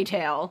fairy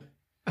tale.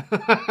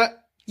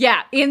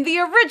 Yeah, in the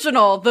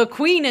original, the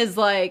queen is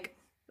like,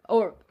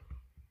 or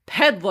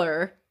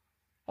peddler.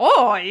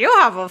 Oh, you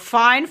have a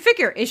fine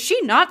figure. Is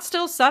she not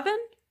still 7?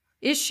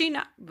 Is she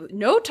not?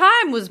 No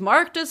time was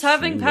marked as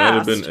having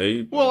passed. Might have been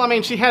 8. Well, I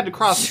mean, she had to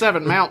cross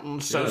 7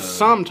 mountains, so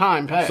some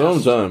time passed.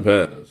 Sometime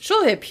passed.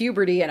 She'll hit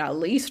puberty in at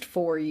least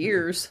 4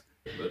 years.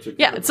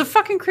 Yeah, it's a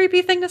fucking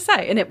creepy thing to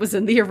say, and it was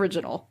in the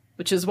original,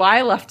 which is why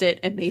I left it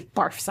and made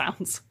barf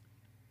sounds.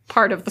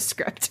 Part of the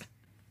script.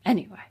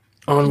 Anyway.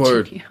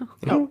 Onward.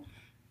 Continue.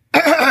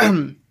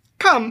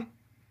 Come.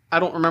 I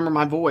don't remember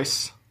my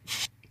voice.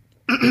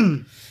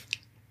 I'm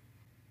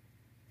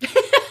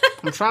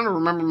trying to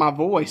remember my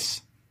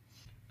voice.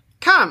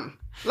 Come,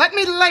 let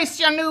me lace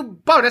your new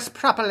bodice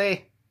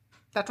properly.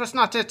 That was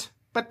not it,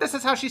 but this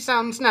is how she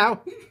sounds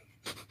now.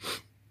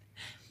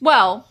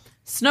 Well,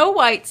 Snow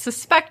White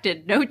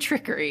suspected no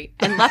trickery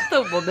and let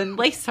the woman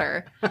lace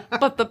her,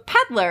 but the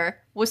peddler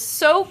was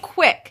so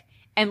quick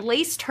and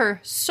laced her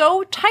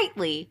so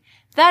tightly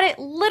that it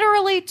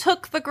literally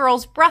took the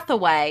girl's breath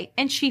away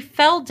and she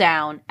fell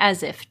down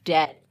as if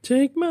dead.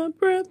 Take my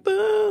breath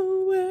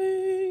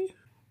away.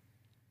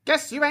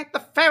 Guess you ain't the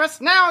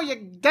fairest now, you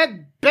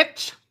dead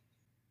bitch.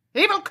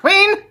 Evil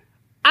queen,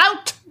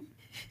 out!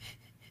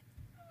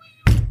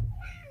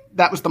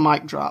 That was the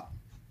mic drop.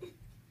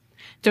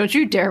 Don't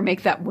you dare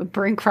make that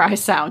whimpering cry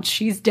sound.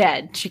 She's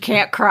dead. She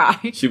can't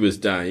cry. She was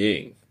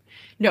dying.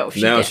 No,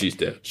 She's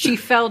dead. She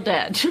fell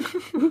dead.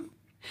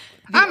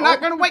 I'm not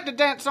going to wait to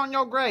dance on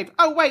your grave.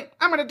 Oh, wait,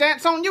 I'm going to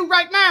dance on you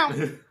right now.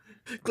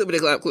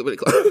 Clippity-clap,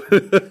 clippity-clap.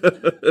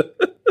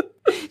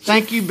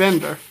 Thank you,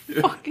 Bender.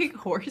 Fucking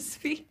horse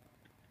feet.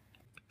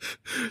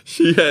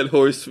 She had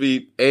horse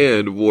feet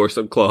and wore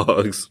some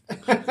clogs.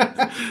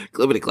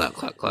 Clippity-clap,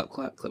 clap, clap,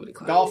 clap,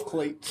 clippity-clap. Golf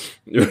cleats.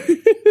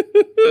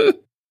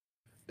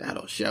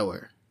 That'll show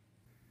her.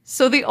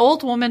 So the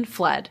old woman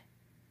fled.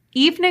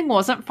 Evening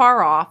wasn't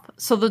far off,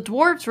 so the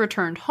dwarves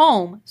returned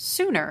home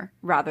sooner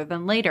rather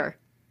than later.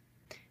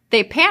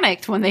 They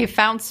panicked when they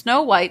found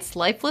Snow White's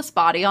lifeless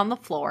body on the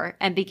floor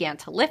and began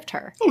to lift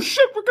her. Oh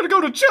shit, we're going to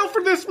go to jail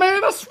for this,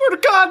 man. I swear to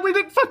God, we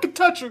didn't fucking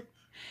touch her.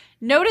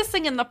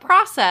 Noticing in the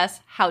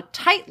process how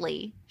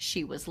tightly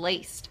she was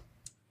laced.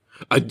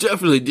 I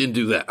definitely didn't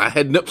do that. I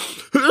had nothing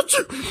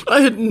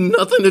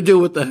to do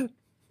with that.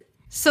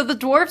 So the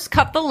dwarves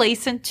cut the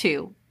lace in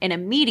two, and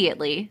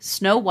immediately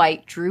Snow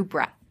White drew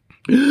breath.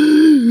 What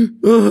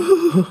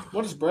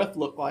does breath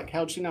look like?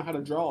 How'd she know how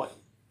to draw it?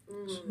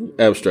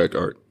 Abstract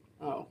art.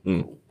 Oh,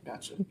 cool.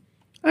 Gotcha.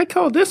 I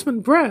call this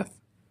one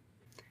breath.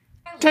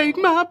 Take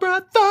my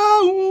breath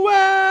away.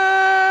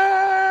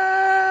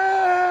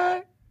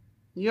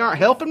 You aren't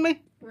helping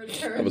me?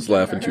 I was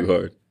laughing too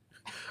hard.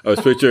 I was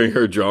picturing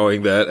her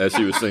drawing that as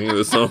she was singing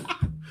the song.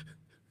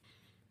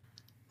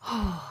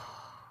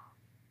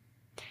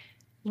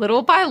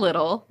 Little by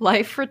little,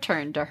 life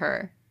returned to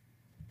her.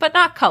 But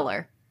not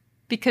color,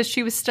 because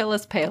she was still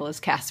as pale as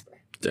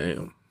Casper.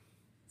 Damn.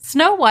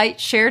 Snow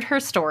White shared her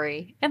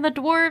story, and the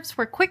dwarves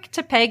were quick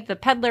to peg the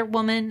peddler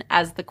woman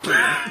as the queen.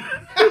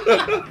 Come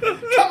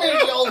here,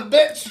 you old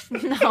bitch.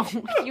 No,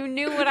 you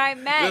knew what I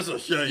meant. This'll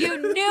show you. You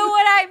knew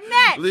what I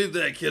meant. Leave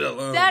that kid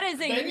alone. That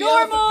is a Baby,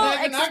 normal I was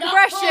pegging, I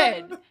got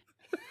expression.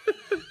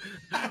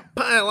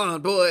 Pile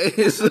on,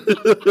 boys.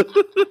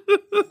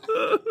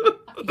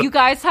 You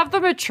guys have the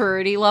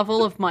maturity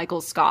level of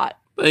Michael Scott.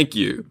 Thank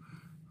you.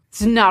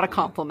 It's not a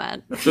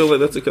compliment. I feel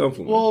like that's a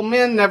compliment. Well,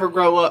 men never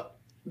grow up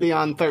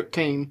beyond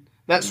 13.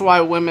 That's why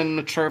women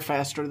mature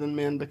faster than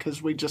men,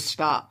 because we just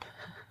stop.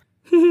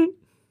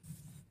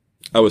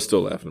 I was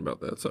still laughing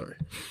about that. Sorry.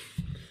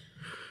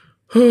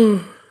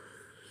 Oh,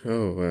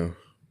 wow.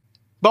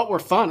 But we're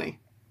funny.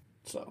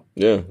 So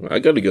Yeah, I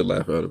got a good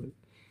laugh out of it.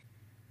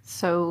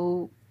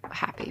 So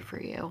happy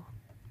for you.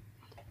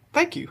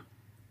 thank you.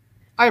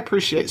 I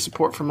appreciate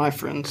support from my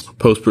friends.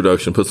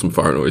 Post-production, put some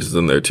fart noises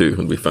in there, too.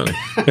 It'd be funny.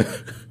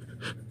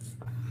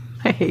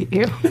 I hate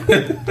you.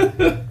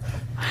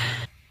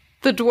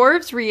 The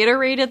dwarves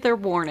reiterated their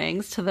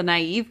warnings to the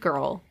naive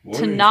girl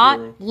to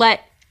not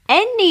let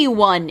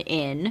anyone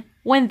in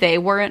when they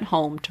weren't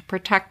home to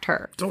protect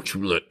her. Don't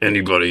you let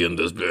anybody in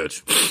this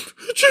bitch.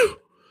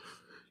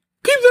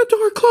 Keep that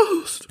door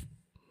closed.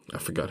 I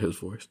forgot his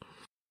voice.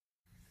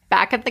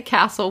 Back at the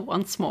castle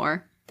once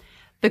more,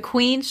 the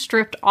queen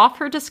stripped off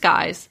her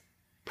disguise,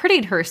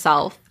 prettied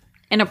herself,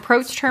 and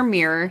approached her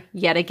mirror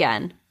yet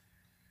again.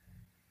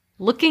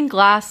 Looking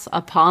glass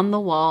upon the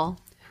wall,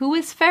 who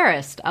is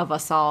fairest of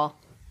us all?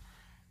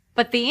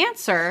 But the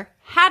answer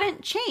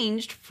hadn't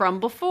changed from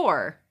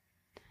before.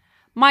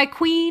 My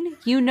queen,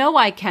 you know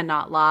I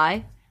cannot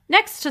lie.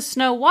 Next to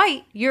Snow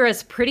White, you're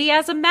as pretty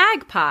as a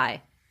magpie.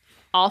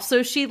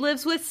 Also, she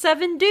lives with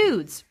 7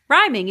 dudes.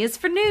 Rhyming is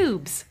for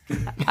noobs.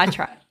 I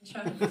tried.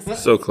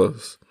 So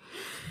close.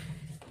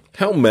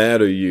 How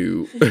mad are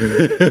you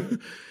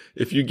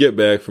if you get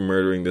back from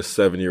murdering this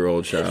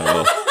 7-year-old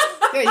child?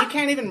 Yeah, you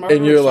can't even murder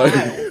And you're a like,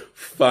 child.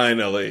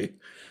 finally,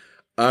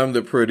 I'm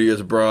the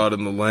prettiest broad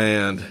in the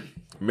land.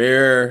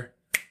 Mirror,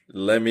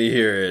 let me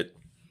hear it.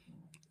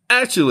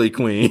 Actually,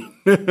 queen,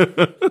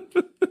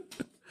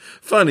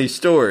 funny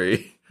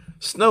story.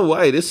 Snow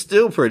White is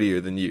still prettier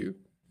than you.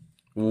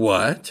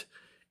 What?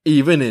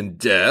 Even in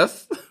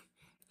death?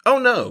 Oh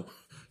no,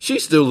 she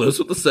still lives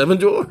with the 7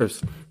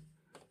 dwarfs.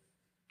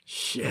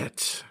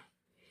 Shit.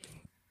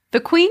 The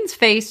queen's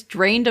face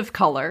drained of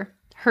color,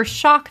 her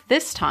shock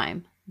this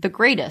time the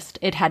greatest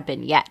it had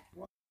been yet.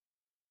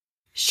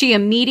 She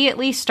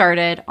immediately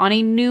started on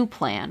a new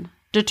plan,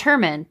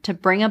 determined to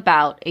bring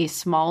about a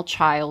small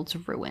child's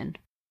ruin.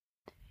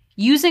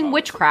 Using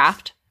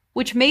witchcraft,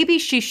 which maybe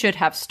she should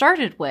have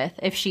started with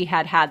if she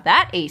had had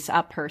that ace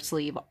up her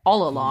sleeve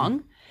all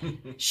along,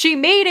 she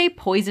made a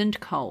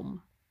poisoned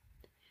comb.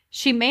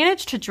 She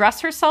managed to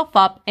dress herself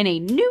up in a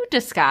new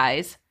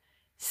disguise,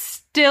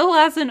 still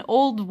as an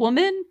old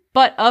woman,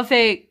 but of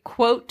a,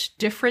 quote,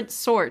 different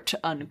sort,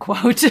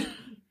 unquote.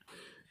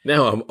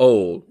 Now I'm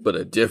old, but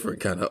a different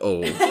kind of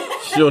old.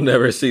 She'll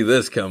never see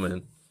this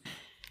coming.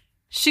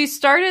 She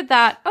started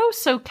that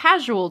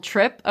oh-so-casual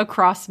trip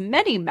across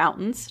many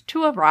mountains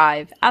to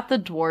arrive at the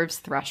dwarves'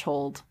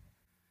 threshold.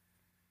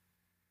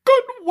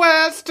 Good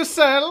wares to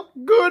sell.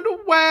 Good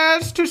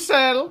wares to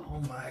sell.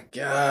 Oh my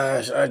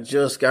gosh, I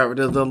just got rid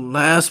of the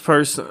last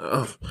person.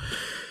 Oh.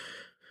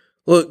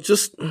 Look,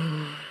 just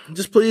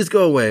please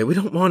go away. We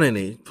don't want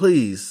any.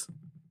 Please.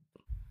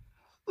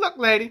 Look,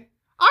 lady,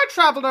 I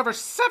traveled over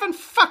 7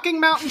 fucking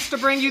mountains to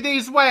bring you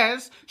these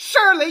wares.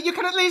 Surely you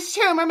can at least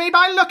humor me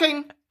by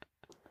looking.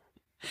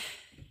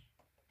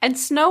 And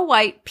Snow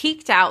White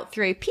peeked out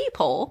through a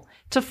peephole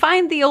to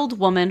find the old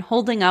woman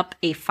holding up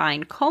a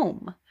fine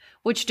comb,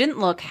 which didn't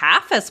look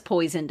half as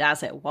poisoned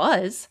as it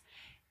was,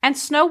 and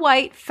Snow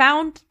White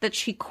found that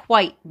she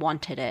quite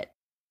wanted it.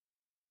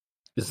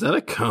 Is that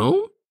a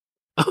comb?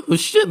 Oh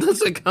shit,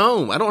 that's a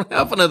comb. I don't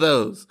have one of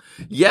those.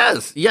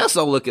 Yes,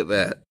 I'll look at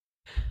that.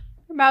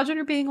 Imagine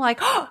her being like,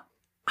 oh,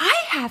 I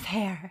have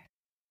hair.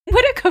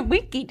 What a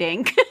coinky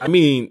dink. I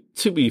mean,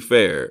 to be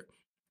fair,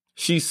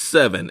 she's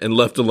 7 and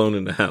left alone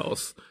in the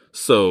house.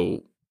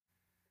 So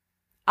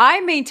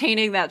I'm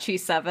maintaining that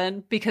she's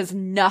 7 because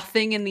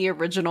nothing in the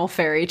original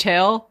fairy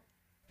tale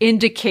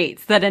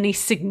indicates that any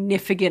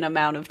significant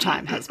amount of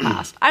time has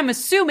passed. I'm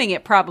assuming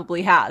it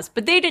probably has,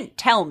 but they didn't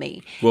tell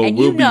me. Well, and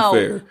we'll you know be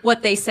fair.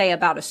 what they say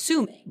about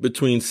assuming.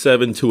 Between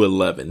 7 to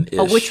 11-ish.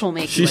 Oh, which will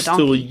make you a She's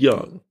donkey. still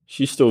young.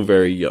 She's still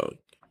very young.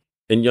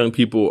 And young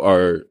people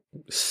are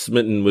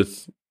smitten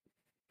with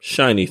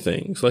shiny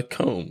things like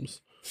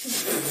combs.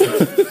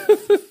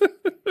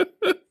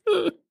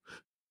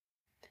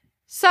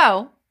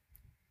 So,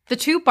 the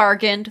two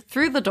bargained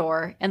through the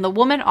door, and the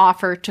woman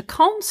offered to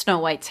comb Snow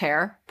White's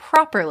hair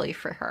properly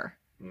for her.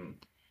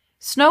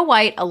 Snow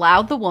White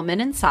allowed the woman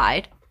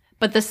inside,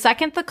 but the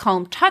second the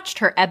comb touched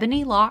her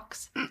ebony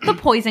locks, the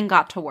poison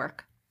got to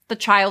work. The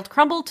child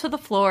crumbled to the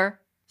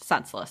floor,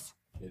 senseless.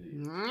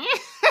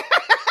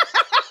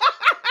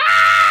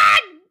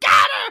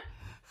 Got her!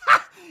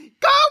 Ha!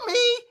 Go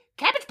me!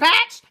 Cabbage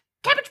Patch!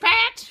 Cabbage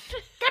Patch!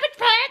 Cabbage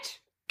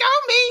Patch! Go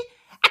me!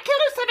 I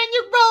killed a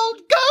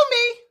 7-year-old! Go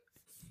me!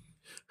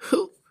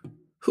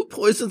 Who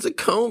poisons a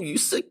comb, you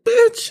sick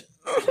bitch?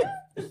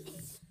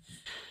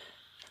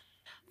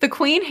 The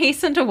queen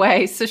hastened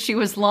away, so she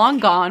was long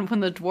gone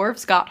when the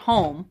dwarves got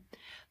home,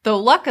 though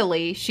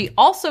luckily she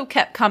also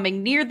kept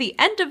coming near the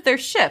end of their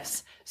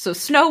shifts, so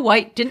Snow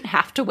White didn't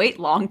have to wait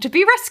long to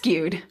be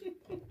rescued.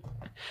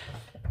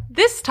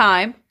 This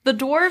time, the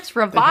dwarves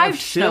revived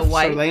Snow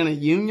White. Are they in a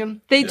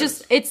union? They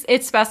just,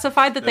 it's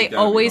specified that they gotta be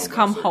always home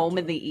come by home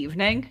in the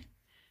evening.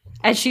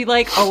 And she,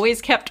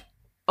 always kept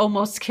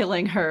almost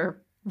killing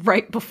her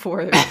right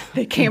before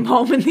they came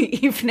home in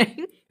the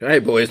evening. All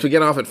right, boys, we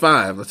get off at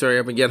 5. Let's hurry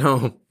up and get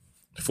home.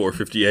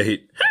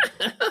 4:58.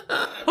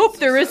 Hope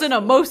there isn't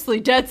a mostly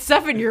dead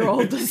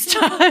 7-year-old this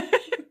time.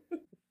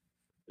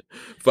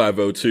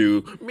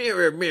 5:02.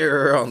 Mirror,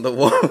 mirror on the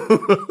wall.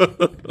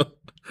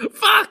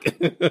 Fuck!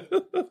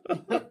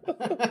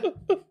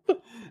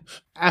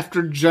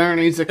 After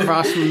journeys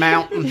across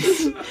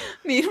mountains.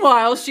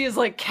 Meanwhile, she has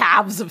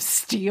calves of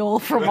steel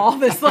from all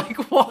this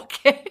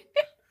walking.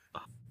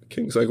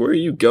 King's like, where are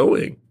you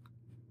going?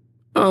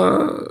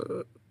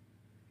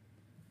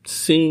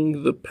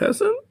 Seeing the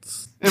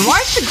peasants? And why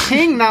is the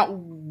king not,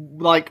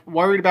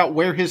 worried about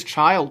where his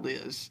child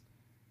is?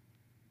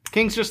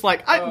 King's just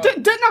didn't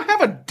I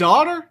have a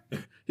daughter?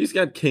 He's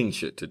got king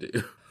shit to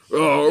do.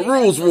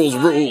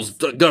 Rules.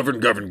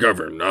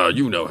 Govern.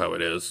 You know how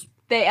it is.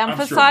 They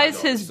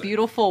emphasize his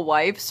beautiful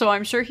wife, so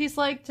I'm sure he's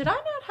like, did I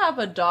not have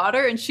a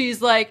daughter? And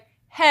she's like,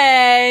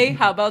 hey,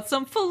 how about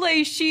some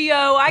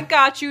fellatio? I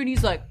got you. And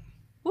he's like,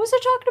 what was I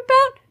talking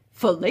about?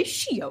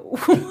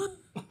 Fellatio.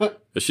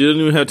 She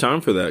doesn't even have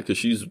time for that because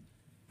she's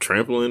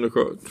traipsing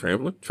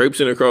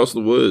across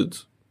the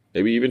woods.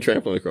 Maybe even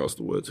trampling across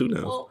the woods. Who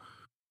knows? Well,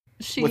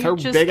 she With her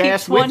just big keeps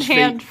ass one witch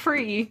hand feet.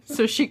 free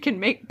so she can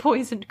make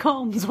poisoned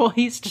combs while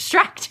he's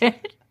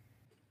distracted.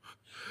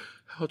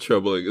 How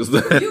troubling is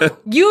that?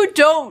 You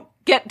don't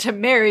get to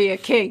marry a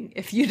king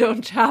if you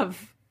don't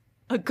have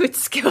a good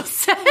skill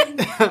set.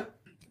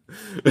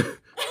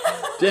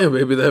 Damn,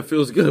 baby, that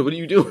feels good. What are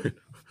you doing?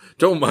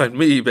 Don't mind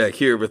me back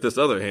here with this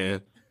other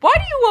hand. Why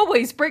do you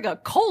always bring a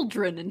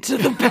cauldron into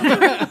the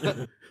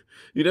bedroom?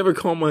 You never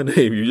call my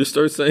name. You just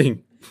start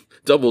saying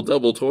double,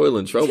 toil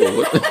and trouble.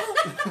 What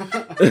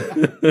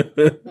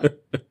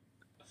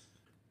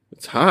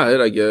It's hot,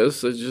 I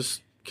guess. It's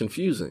just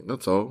confusing.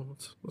 That's all.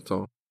 That's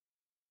all.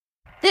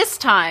 This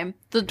time,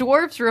 the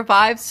dwarves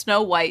revive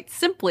Snow White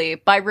simply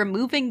by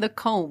removing the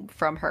comb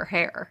from her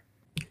hair.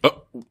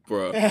 Oh,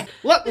 bruh.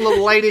 Look,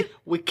 little lady,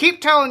 we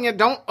keep telling you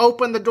don't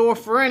open the door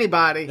for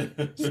anybody.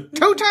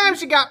 2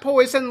 times you got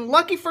poisoned,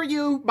 lucky for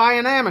you, by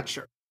an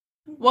amateur.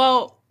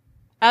 Well,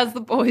 as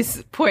the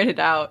boys pointed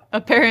out,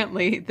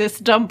 apparently this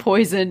dumb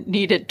poison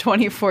needed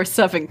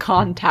 24/7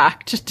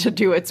 contact to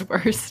do its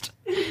worst.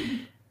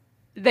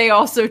 They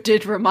also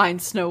did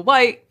remind Snow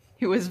White,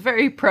 who was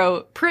very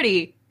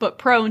pretty, but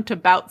prone to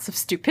bouts of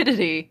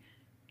stupidity,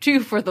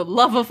 to, for the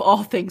love of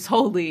all things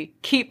holy,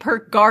 keep her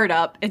guard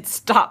up and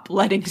stop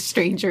letting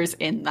strangers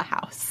in the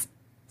house.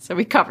 So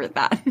we covered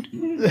that.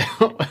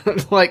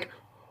 Like,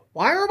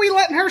 why are we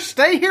letting her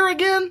stay here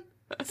again?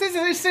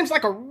 This seems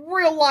like a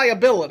real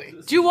liability.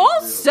 Do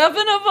all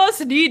 7 of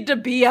us need to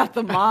be at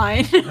the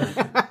mine?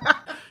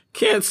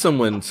 Can't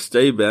someone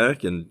stay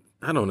back and,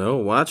 I don't know,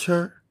 watch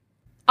her?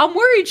 I'm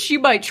worried she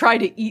might try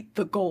to eat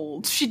the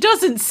gold. She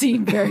doesn't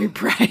seem very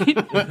bright.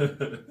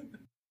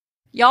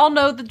 Y'all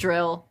know the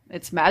drill.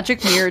 It's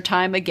magic mirror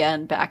time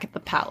again back at the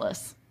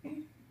palace.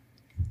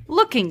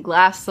 Looking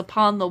glass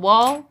upon the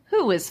wall,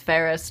 who is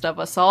fairest of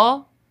us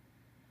all?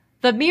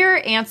 The mirror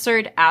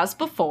answered as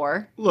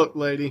before. Look,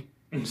 lady,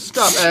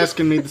 stop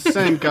asking me the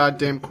same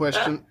goddamn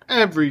question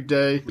every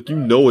day. You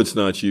know it's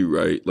not you,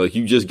 right? Like,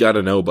 you just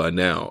gotta know by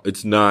now.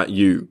 It's not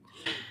you.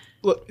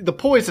 Look, the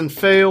poison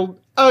failed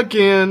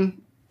again.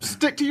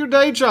 Stick to your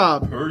day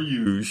job. Per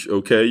usual,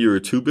 okay? You're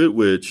a 2-bit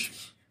witch.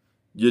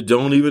 You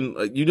don't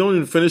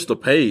even finish the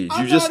page.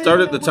 You just start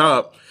at the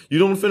top. You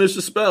don't finish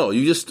the spell.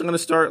 You just gonna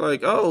start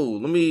like,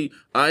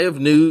 Eye of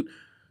Newt,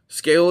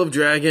 Scale of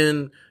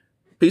Dragon,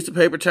 piece of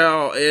paper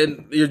towel,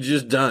 and you're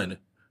just done.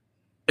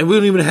 And we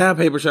don't even have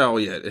paper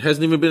towel yet. It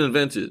hasn't even been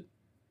invented.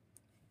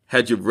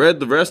 Had you read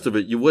the rest of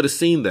it, you would have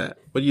seen that.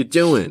 What are you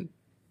doing?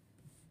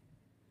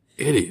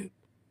 Idiot.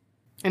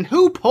 And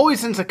who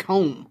poisons a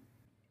comb?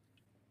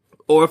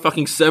 Or a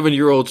fucking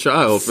 7-year-old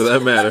child, for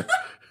that matter.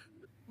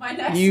 My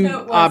next You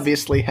note was,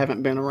 obviously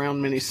haven't been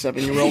around many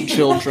 7-year-old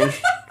children.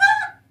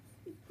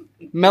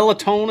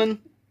 Melatonin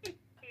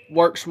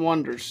works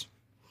wonders.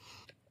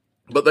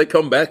 But they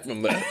come back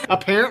from that.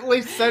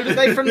 Apparently, so do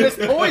they from this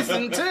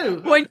poison,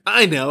 too.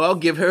 I know, I'll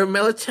give her a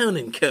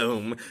melatonin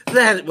comb.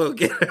 That will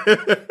get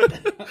her.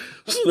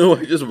 Snow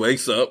White just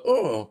wakes up.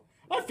 Oh,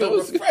 I feel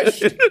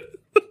refreshed.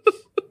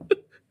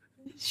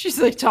 she's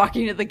like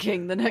talking to the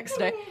king the next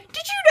day.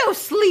 Did you know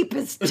sleep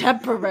is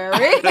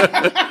temporary?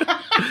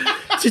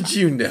 Did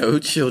you know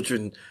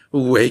children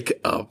wake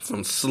up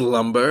from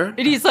slumber?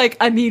 And he's like,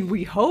 I mean,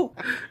 we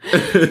hope.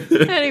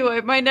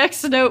 Anyway, my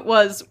next note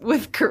was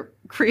with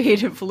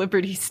creative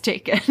liberties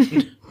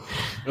taken.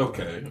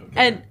 Okay.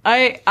 And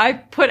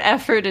I put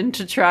effort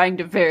into trying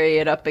to vary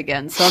it up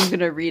again, so I'm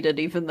going to read it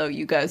even though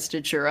you guys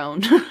did your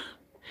own.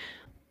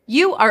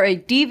 You are a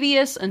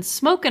devious and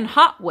smoking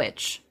hot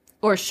witch,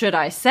 or should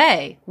I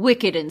say,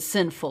 wicked and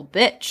sinful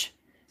bitch.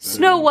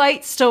 Snow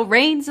White still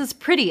reigns as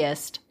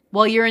prettiest,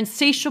 while your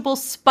insatiable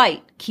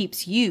spite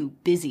keeps you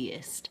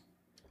busiest.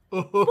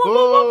 Who's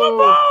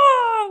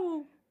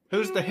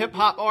the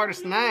hip-hop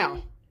artist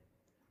now?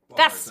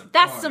 That's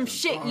some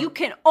shit you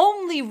can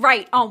only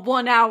write on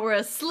 1 hour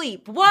of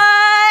sleep.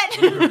 What?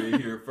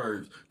 Here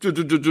first.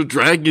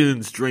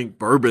 Dragons drink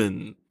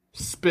bourbon.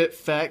 Spit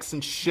facts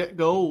and shit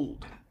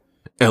gold.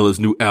 Ella's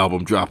new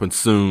album dropping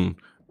soon,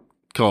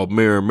 called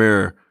Mirror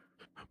Mirror,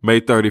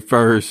 May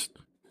 31st,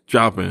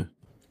 dropping.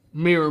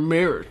 Mirror,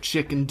 mirror,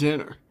 chicken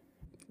dinner.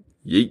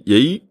 Yeet,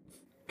 yeet.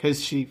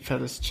 Because she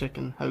fed us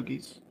chicken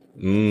hoagies.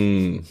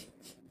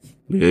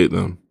 We ate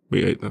them.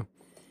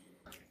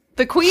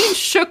 The queen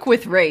shook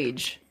with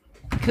rage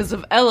because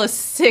of Ella's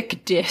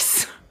sick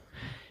diss.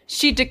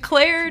 She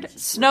declared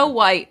Snow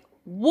White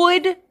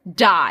would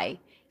die,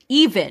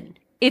 even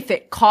if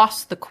it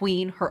cost the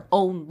queen her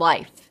own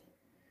life.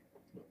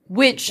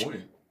 Which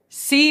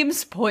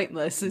seems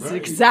pointless, is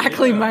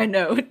exactly my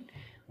note.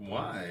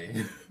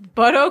 Why?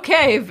 But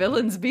okay,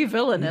 villains be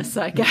villainous,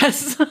 I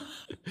guess.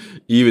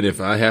 Even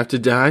if I have to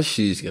die,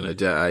 she's gonna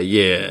die.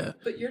 Yeah.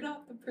 But you're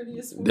not the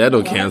prettiest woman.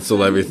 That'll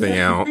cancel everything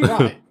out.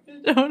 Right.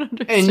 I don't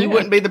understand. And you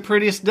wouldn't be the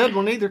prettiest dead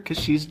one either, because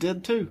she's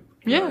dead too.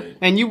 Yeah.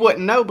 And you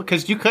wouldn't know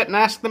because you couldn't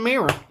ask the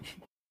mirror.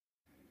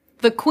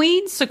 The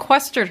queen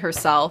sequestered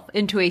herself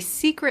into a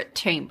secret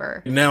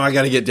chamber. Now I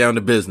gotta get down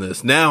to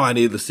business. Now I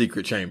need the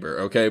secret chamber,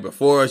 okay?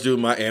 Before I was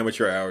doing my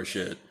amateur hour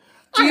shit.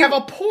 I have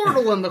a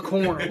portal in the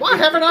corner. Why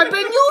haven't I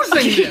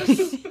been using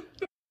this?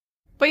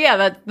 But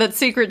yeah, that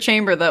secret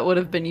chamber that would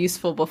have been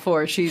useful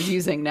before, she's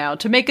using now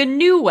to make a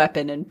new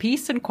weapon in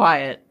peace and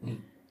quiet.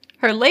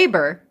 Her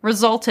labor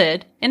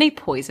resulted in a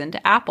poisoned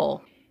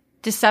apple.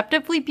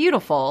 Deceptively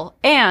beautiful,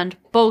 and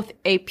both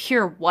a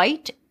pure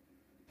white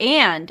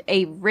and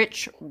a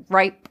rich,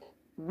 ripe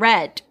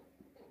red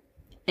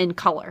in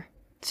color.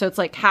 So it's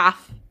like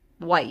half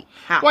white,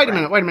 half Wait a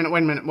red.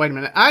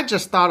 minute. I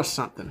just thought of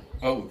something.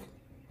 Oh,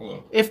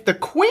 hello. If the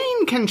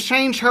queen can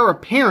change her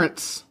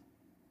appearance,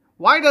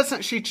 why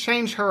doesn't she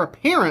change her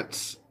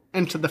appearance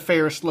into the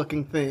fairest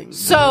looking thing in the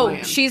So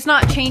land? she's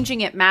not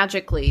changing it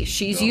magically.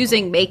 She's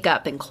using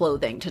makeup and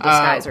clothing to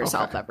disguise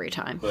herself okay. every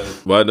time.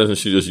 Why doesn't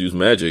she just use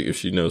magic if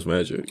she knows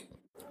magic?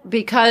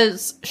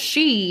 Because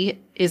she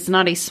is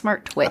not a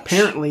smart witch.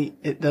 Apparently,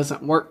 it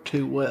doesn't work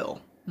too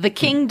well. The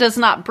king does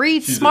not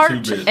breed She's a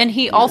smart, two-bit and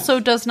he witch. also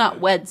does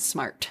not wed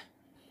smart.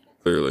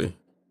 Clearly.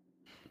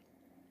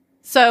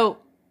 So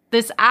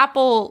this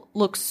apple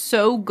looks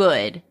so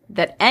good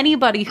that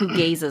anybody who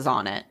gazes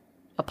on it,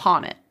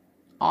 upon it,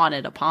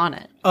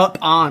 Up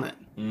on it.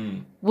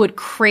 would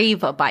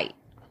crave a bite.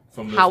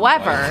 From this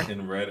However- white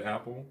and red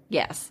apple?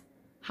 Yes.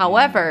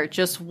 However,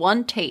 just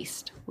one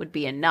taste would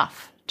be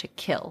enough to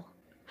kill.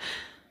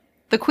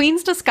 The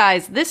queen's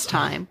disguise this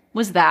time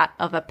was that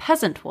of a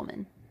peasant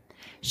woman.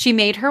 She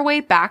made her way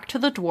back to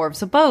the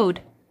dwarves'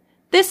 abode.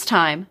 This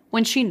time,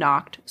 when she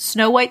knocked,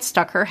 Snow White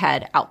stuck her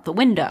head out the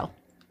window.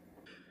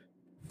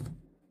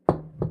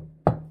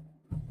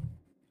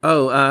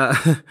 Oh,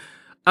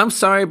 I'm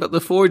sorry, but the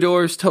 4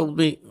 doors told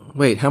me...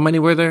 Wait, how many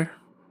were there?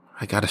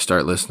 I gotta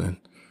start listening.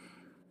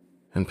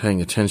 And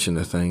paying attention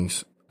to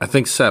things. I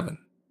think 7.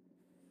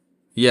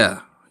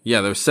 Yeah,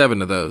 there's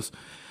 7 of those.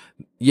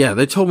 Yeah,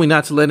 they told me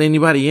not to let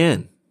anybody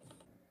in.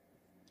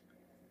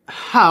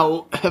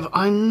 How have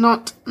I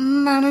not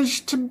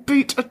managed to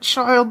beat a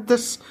child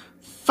this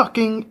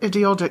fucking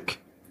idiotic?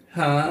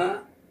 Huh?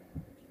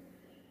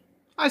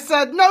 I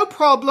said, no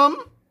problem.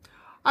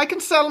 I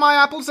can sell my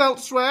apples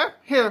elsewhere.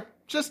 Here,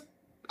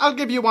 I'll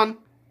give you one.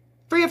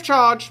 Free of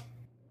charge.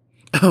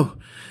 Oh,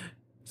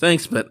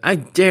 thanks, but I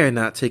dare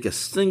not take a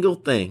single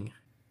thing.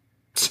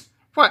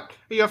 What?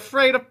 Are you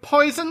afraid of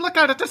poison? Look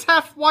at it. It's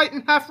half white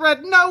and half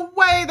red. No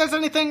way there's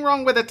anything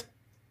wrong with it.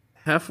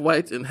 Half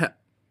white and half...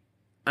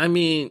 I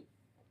mean...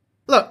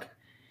 Look,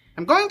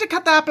 I'm going to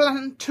cut the apple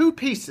in 2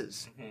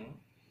 pieces.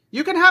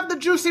 You can have the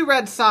juicy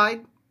red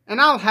side, and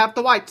I'll have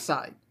the white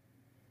side.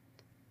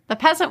 The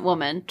peasant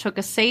woman took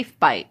a safe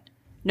bite,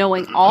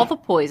 knowing all the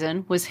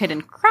poison was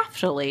hidden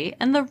craftily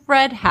in the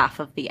red half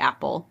of the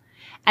apple,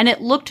 and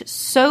it looked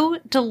so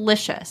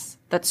delicious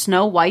that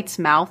Snow White's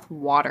mouth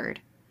watered.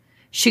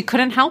 She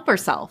couldn't help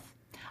herself.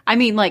 I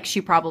mean, like,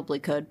 she probably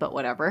could, but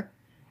whatever.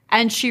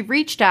 And she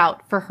reached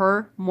out for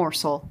her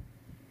morsel.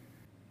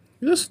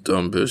 This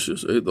dumb bitch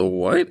just ate the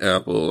white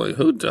apple. Like,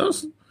 who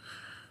does?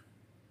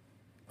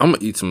 I'm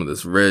gonna eat some of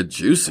this red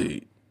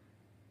juicy.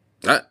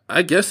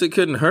 I guess it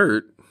couldn't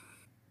hurt.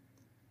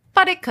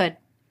 But it could,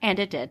 and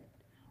it did.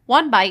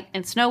 One bite,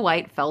 and Snow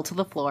White fell to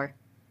the floor,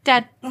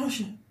 dead. Oh,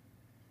 shit.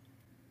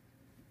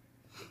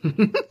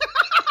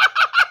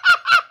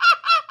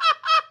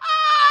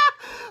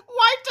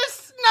 White as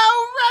snow,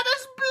 red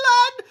as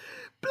blood,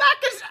 black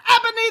as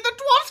ebony. The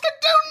dwarves can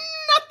do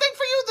nothing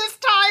for you this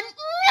time.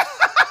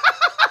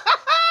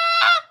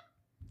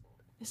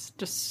 It's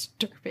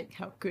disturbing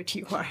how good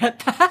you are at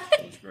that.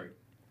 That's great.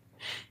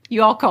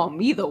 You all call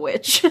me the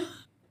witch.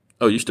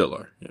 Oh, you still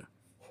are. Yeah.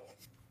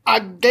 I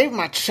gave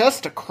my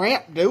chest a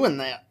cramp doing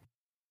that.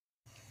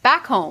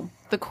 Back home,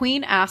 the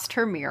queen asked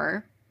her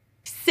mirror,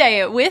 "Say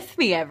it with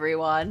me,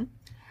 everyone.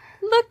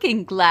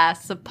 Looking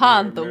glass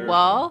upon the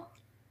wall."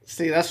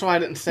 See, that's why I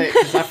didn't say it,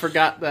 because I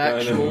forgot the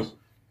actual...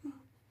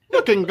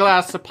 Looking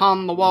glass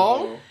upon the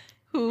wall.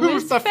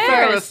 Who's the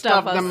fairest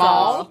of them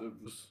all?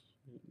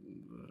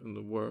 In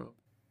the world.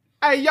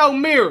 Hey, yo,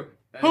 mirror.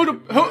 Who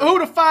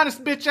the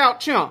finest bitch out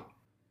chump?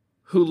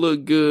 Who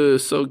look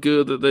good, so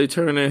good that they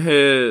turn their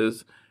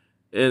heads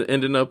and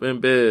ending up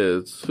in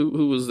beds.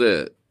 Who was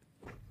that?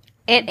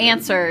 It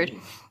answered,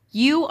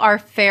 "You are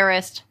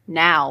fairest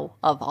now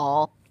of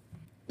all."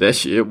 That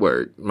shit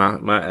worked.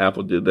 My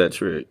apple did that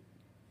trick.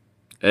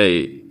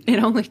 Hey,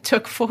 It only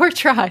took 4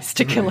 tries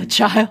to kill a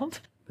child.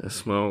 that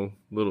small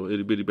little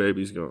itty bitty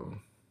baby's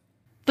gone.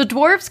 The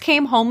dwarves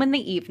came home in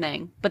the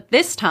evening, but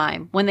this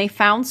time, when they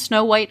found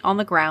Snow White on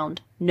the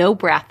ground, no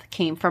breath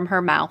came from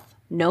her mouth,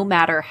 no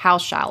matter how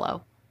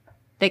shallow.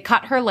 They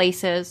cut her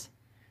laces,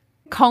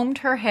 combed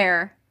her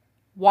hair,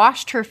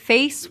 washed her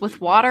face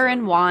with water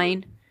and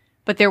wine,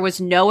 but there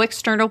was no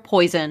external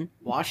poison.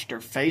 Washed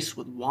her face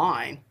with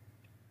wine.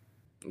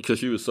 Because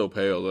she was so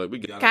pale. Like, we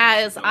got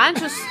Guys, I'm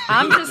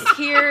just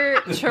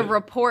here to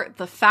report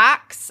the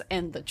facts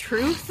and the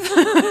truth.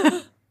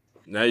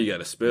 Now you got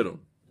to spit them.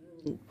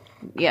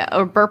 Yeah,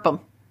 or burp them,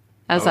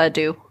 as I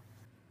do.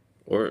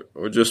 Or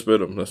just spit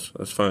them.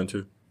 That's fine,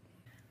 too.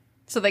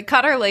 So they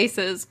cut her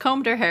laces,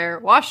 combed her hair,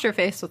 washed her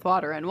face with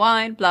water and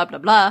wine, blah, blah,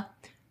 blah.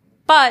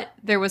 But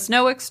there was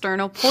no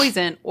external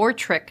poison or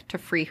trick to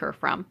free her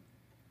from.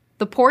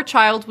 The poor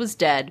child was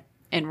dead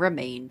and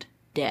remained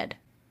dead.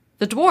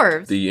 The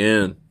dwarves... The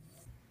end.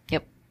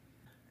 Yep.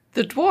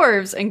 The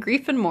dwarves, in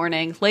grief and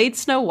mourning, laid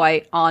Snow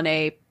White on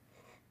a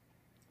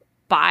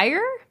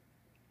bier,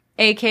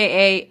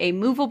 a.k.a. a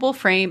movable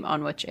frame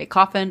on which a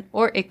coffin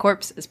or a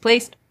corpse is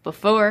placed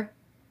before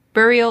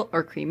burial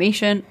or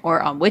cremation,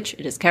 or on which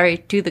it is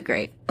carried to the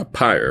grave. A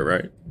pyre,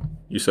 right?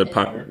 You said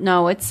pyre?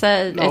 No, it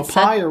said... No, a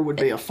pyre would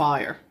be a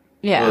fire.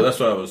 Yeah. Well, that's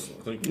what I was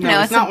thinking.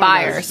 No, it's a not one of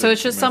bier, those. so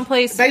it's just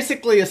someplace...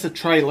 Basically, it's a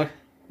trailer.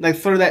 They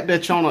threw that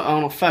bitch on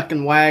a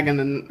fucking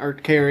wagon and are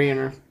carrying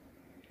her.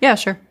 Yeah,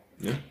 sure.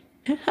 Yeah.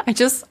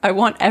 I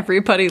want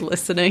everybody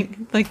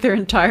listening, like their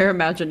entire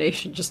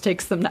imagination just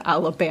takes them to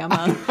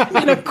Alabama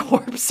and a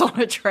corpse on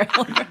a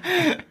trailer.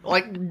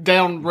 Like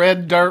down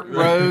red dirt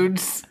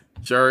roads.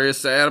 Sure is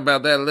sad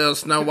about that little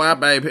Snow White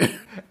baby.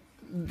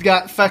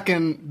 Got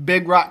fucking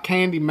Big Rock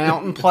Candy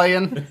Mountain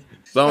playing.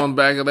 So on the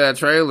back of that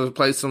trailer,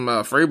 play some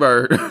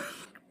Freebird.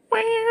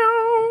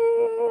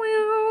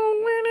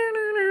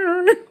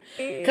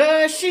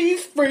 'Cause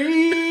she's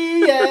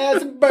free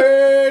as a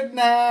bird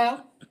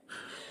now.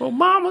 Well,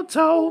 Mama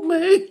told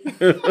me.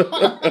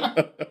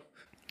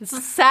 This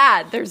is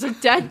sad. There's a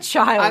dead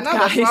child, I know,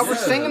 guys. that's why we're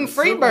singing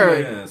Freebird.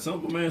 Superman.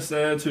 Superman's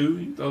sad, too.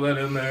 You throw that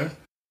in there.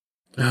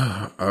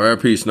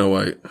 R.I.P. Snow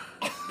White.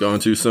 Gone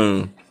too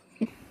soon.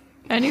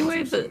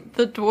 Anyway,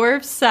 the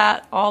dwarves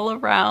sat all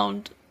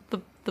around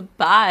the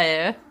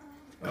bier,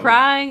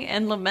 crying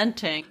and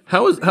lamenting.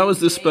 How is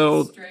this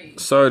spelled?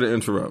 Sorry to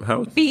interrupt.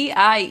 How?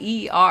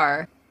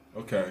 Bier.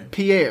 Okay.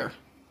 Pierre.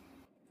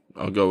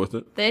 I'll go with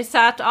it. They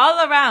sat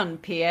all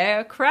around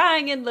Pierre,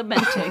 crying and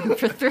lamenting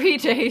for 3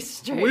 days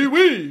straight. Wee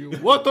wee,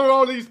 what are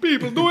all these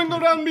people doing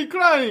around me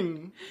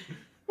crying?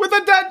 With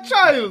a dead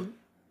child!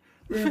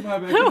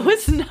 That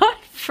was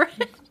not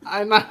French.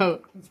 I know.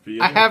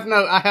 I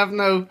have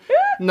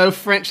no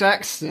French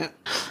accent.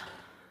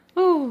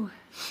 Ooh.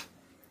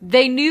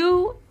 They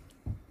knew,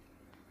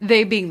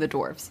 they being the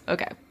dwarves.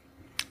 Okay.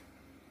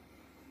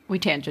 We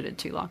tangented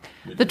too long.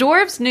 The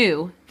dwarves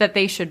knew that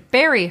they should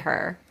bury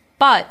her,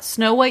 but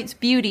Snow White's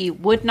beauty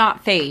would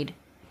not fade,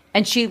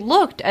 and she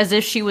looked as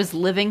if she was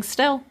living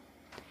still.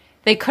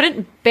 They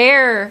couldn't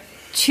bear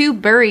to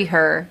bury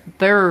her.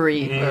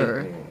 Bury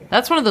her.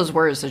 That's one of those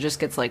words that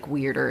just gets like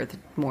weirder the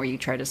more you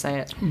try to say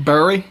it.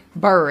 Bury?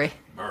 Bury.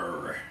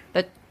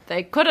 That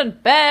they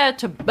couldn't bear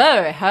to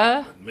bury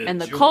her in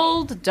the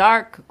cold,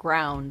 dark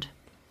ground.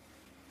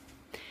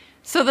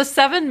 So the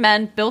 7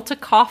 men built a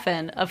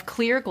coffin of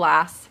clear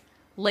glass,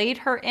 laid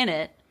her in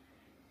it.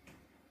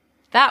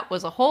 That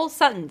was a whole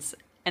sentence,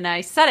 and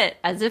I said it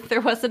as if there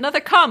was another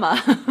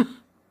comma.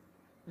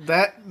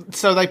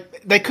 So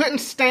they couldn't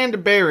stand to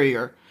bury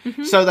her.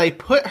 Mm-hmm. So they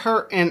put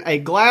her in a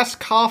glass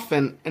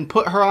coffin and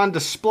put her on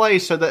display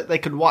so that they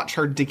could watch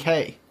her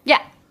decay.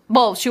 Yeah.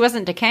 Well, she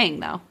wasn't decaying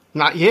though.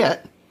 Not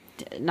yet.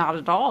 Not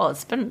at all.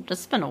 It's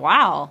been a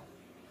while.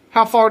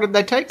 How far did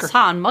they take her? It's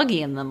hot and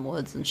muggy in them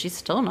woods, and she's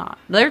still not.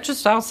 They're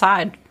just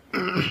outside.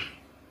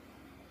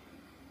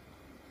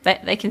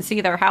 They can see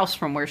their house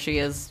from where she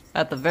is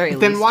at the very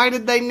least. Then why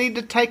did they need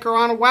to take her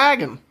on a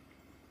wagon?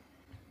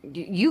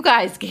 You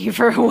guys gave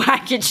her a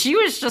wagon. She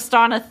was just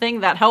on a thing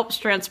that helps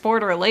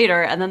transport her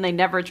later, and then they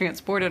never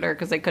transported her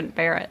because they couldn't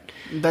bear it.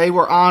 They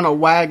were on a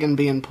wagon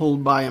being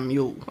pulled by a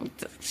mule.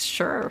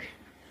 Sure.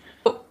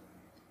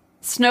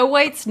 Snow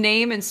White's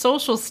name and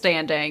social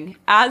standing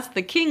as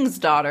the king's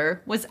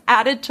daughter was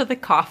added to the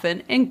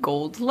coffin in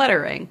gold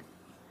lettering.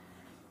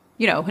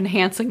 You know,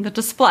 enhancing the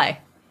display.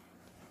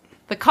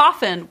 The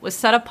coffin was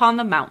set upon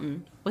the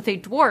mountain with a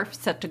dwarf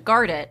set to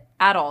guard it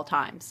at all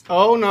times.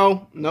 Oh,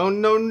 no.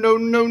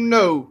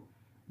 No.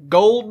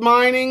 Gold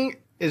mining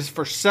is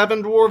for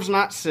 7 dwarves,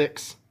 not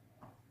 6.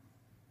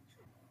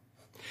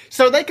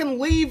 So they can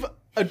leave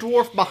a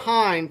dwarf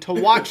behind to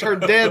watch her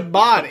dead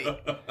body,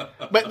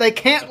 but they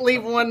can't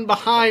leave one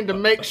behind to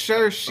make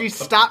sure she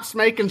stops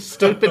making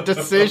stupid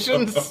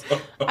decisions.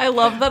 I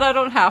love that I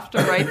don't have to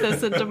write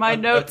this into my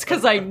notes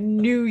because I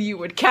knew you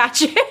would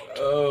catch it.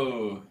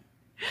 Oh.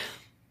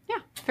 Yeah,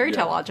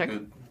 fairytale logic.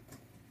 Good.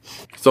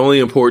 It's only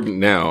important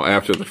now,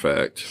 after the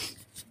fact.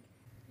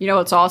 You know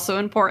what's also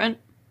important?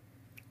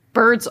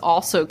 Birds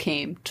also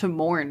came to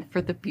mourn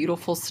for the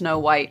beautiful Snow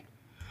White.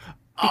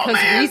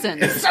 Because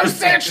reasons. It's so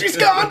sad she's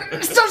gone.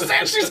 It's so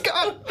sad she's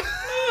gone.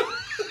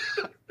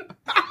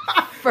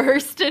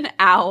 First an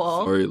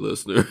owl, Sorry,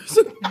 listeners.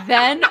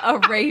 then a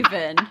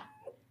raven,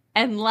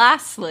 and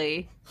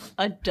lastly,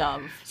 a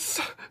dove.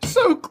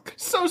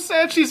 So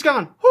sad she's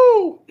gone.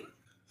 Whoo!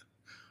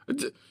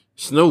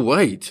 Snow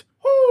White.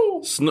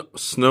 Whoo!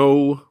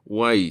 Snow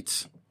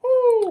White.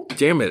 Whoo!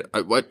 Damn it.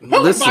 What? Who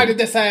Listen. invited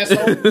this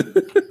asshole?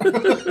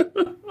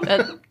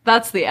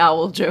 That's the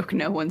owl joke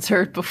no one's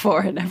heard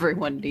before and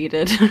everyone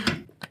needed.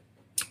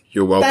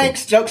 You're welcome.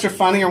 Thanks. Jokes are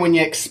funnier when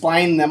you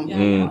explain them.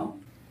 Yeah.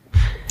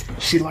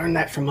 She learned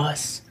that from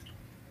us.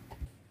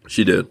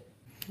 She did.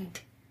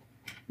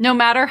 No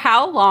matter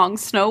how long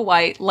Snow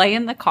White lay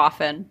in the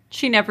coffin,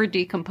 she never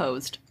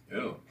decomposed.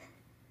 Ew.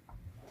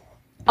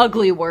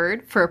 Ugly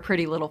word for a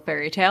pretty little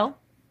fairy tale.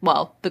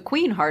 Well, the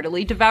queen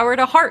heartily devoured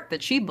a heart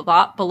that she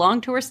thought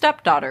belonged to her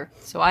stepdaughter,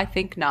 so I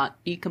think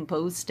not.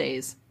 Decomposed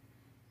stays.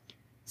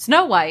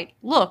 Snow White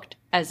looked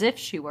as if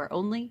she were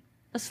only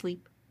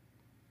asleep.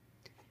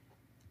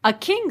 A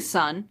king's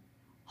son,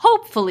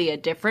 hopefully a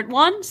different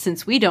one,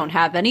 since we don't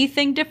have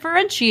anything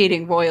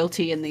differentiating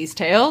royalty in these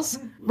tales,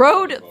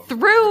 rode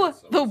through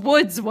the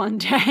woods one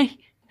day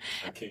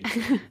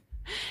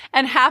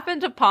and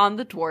happened upon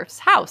the dwarf's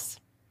house.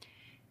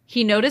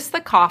 He noticed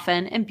the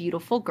coffin and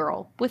beautiful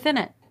girl within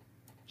it.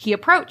 He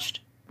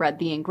approached, read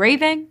the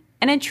engraving,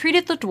 and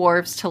entreated the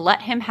dwarves to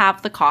let him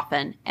have the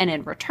coffin, and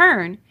in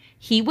return,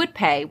 he would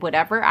pay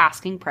whatever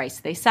asking price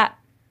they set.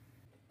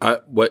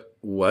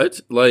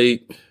 What?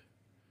 Like,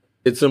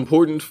 it's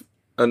important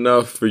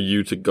enough for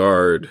you to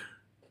guard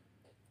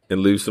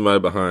and leave somebody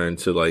behind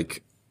to,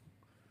 like,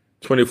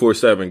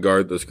 24/7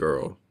 guard this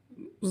girl's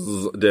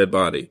dead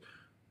body,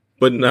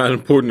 but not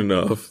important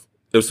enough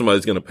if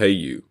somebody's going to pay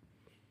you.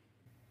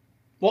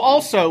 Well,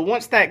 also,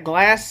 once that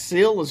glass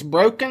seal is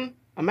broken,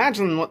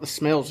 imagine what the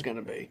smell's going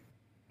to be.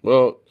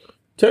 Well,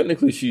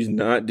 technically, she's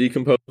not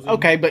decomposing.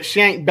 Okay, but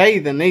she ain't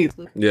bathing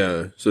either.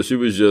 Yeah, so she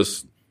was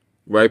just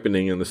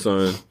ripening in the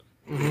sun.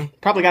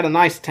 Probably got a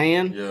nice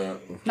tan. Yeah.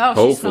 No, she's Snow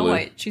Hopefully.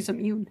 White. She's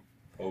immune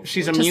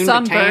She's to immune to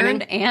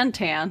sunburned tanning. and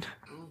tan.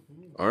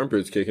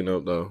 Armpits kicking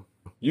up, though.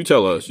 You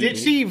tell us. Did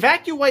she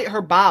evacuate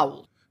her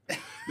bowels?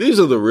 These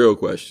are the real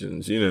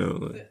questions, you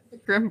know.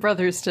 Grimm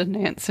Brothers didn't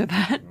answer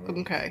that.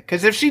 Okay,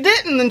 because if she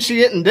didn't, then she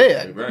didn't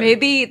dead. Right.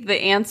 Maybe the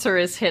answer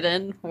is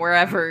hidden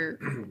wherever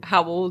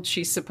how old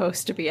she's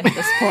supposed to be at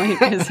this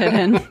point is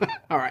hidden.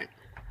 All right.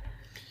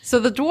 So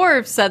the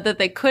dwarves said that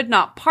they could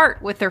not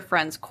part with their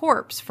friend's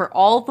corpse for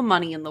all the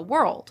money in the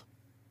world.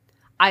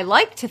 I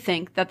like to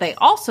think that they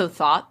also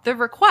thought the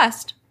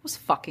request was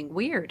fucking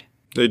weird.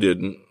 They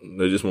didn't.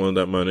 They just wanted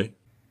that money.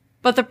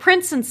 But the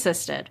prince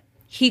insisted.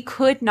 He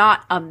could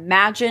not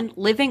imagine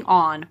living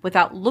on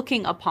without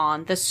looking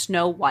upon the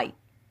Snow White,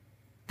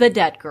 the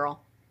dead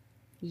girl.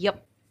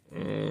 Yep.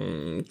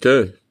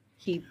 Okay.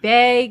 He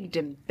begged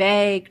and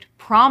begged,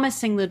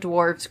 promising the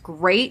dwarves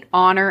great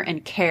honor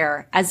and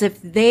care, as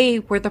if they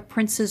were the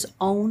prince's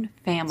own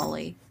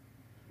family.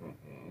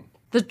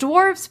 The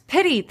dwarves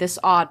pitied this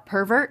odd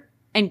pervert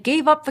and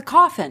gave up the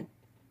coffin.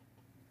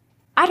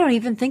 I don't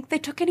even think they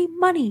took any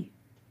money.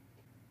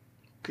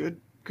 Good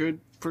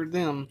for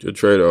them. Good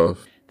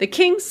trade-off. The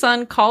king's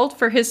son called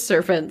for his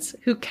servants,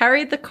 who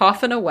carried the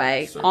coffin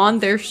away on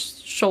their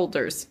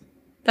shoulders.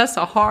 That's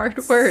a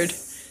hard word.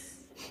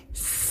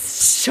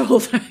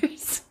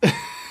 Shoulders.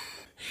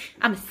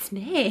 I'm a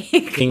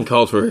snake. King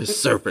called for his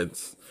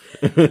serpents,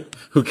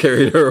 who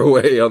carried her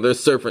away on their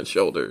serpent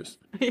shoulders.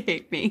 I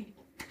hate me.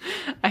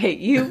 I hate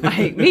you. I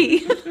hate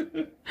me.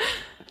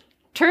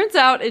 Turns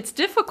out it's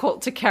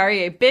difficult to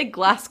carry a big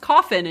glass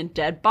coffin and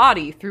dead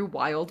body through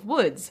wild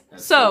woods.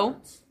 So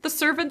the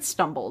servants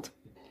stumbled.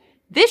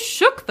 This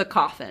shook the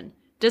coffin,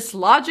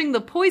 dislodging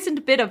the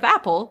poisoned bit of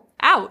apple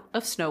out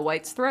of Snow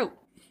White's throat.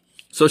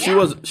 So she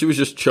was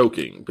just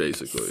choking,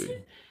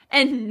 basically.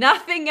 And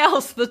nothing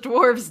else the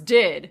dwarves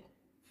did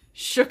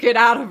shook it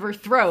out of her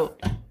throat.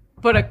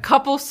 But a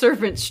couple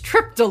servants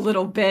tripped a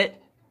little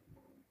bit.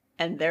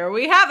 And there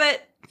we have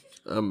it.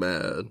 I'm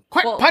mad.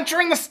 Quick, punch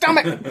her in the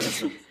stomach.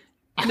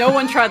 No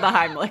one tried the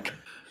Heimlich.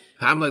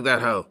 I'm like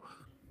that hoe.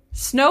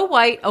 Snow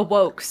White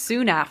awoke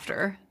soon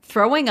after,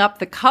 throwing up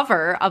the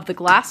cover of the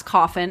glass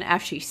coffin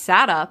as she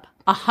sat up,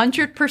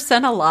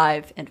 100%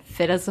 alive and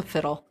fit as a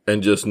fiddle.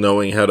 And just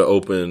knowing how to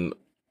open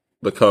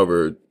the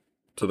cover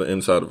to the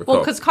inside of a Well,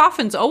 coffin. because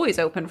coffins always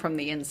open from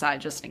the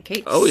inside just in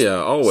case. Oh, yeah,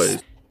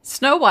 always.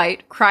 Snow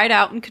White cried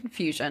out in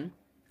confusion,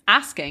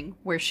 asking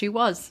where she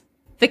was.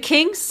 The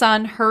king's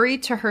son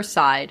hurried to her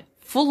side,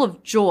 full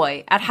of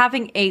joy at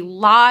having a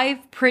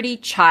live, pretty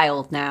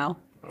child now,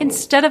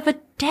 instead of a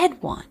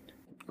dead one.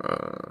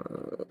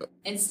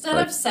 Instead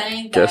of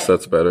saying Guess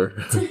that's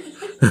better.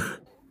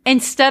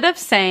 Instead of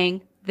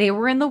saying they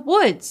were in the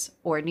woods,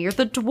 or near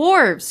the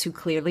dwarves, who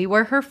clearly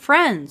were her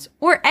friends,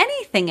 or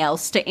anything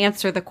else to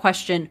answer the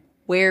question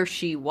where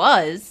she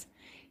was,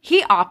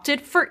 he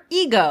opted for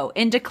ego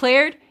and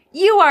declared,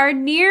 "You are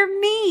near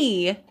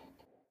me."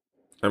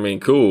 I mean,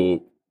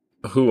 cool.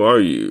 Who are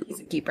you?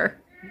 He's a keeper.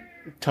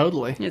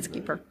 Totally. He's a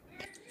keeper.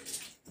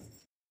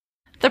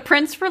 The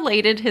prince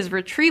related his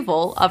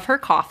retrieval of her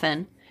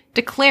coffin,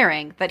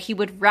 declaring that he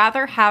would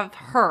rather have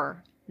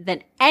her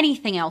than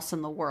anything else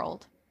in the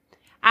world,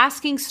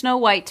 asking Snow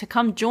White to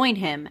come join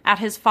him at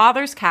his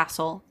father's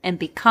castle and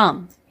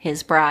become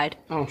his bride.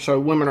 Oh, so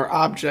women are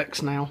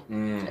objects now.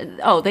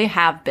 Oh, they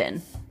have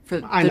been for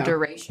I the know.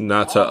 duration.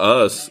 Not to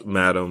us,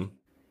 madam.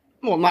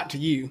 Well, not to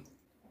you.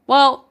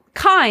 Well,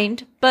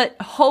 kind, but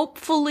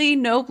hopefully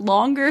no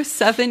longer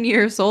 7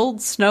 years old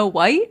Snow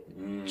White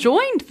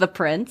joined the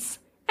prince,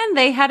 and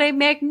they had a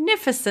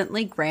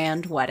magnificently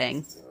grand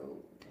wedding.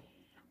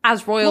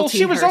 As royalty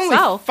she was only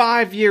herself,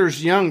 5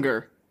 years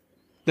younger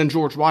than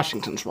George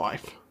Washington's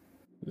wife.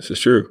 This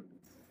is true.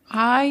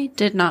 I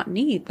did not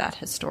need that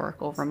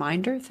historical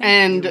reminder.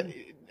 Thank you.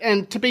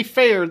 And to be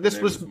fair,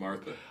 this was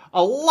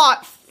a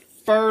lot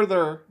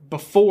further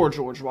before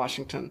George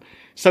Washington.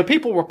 So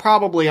people were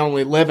probably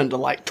only living to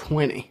like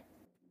 20.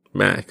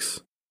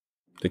 Max.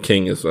 The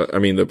king is,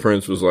 the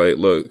prince was like,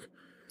 look,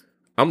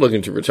 I'm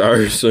looking to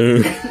retire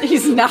soon.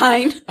 He's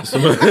 9.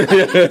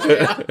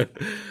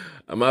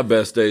 My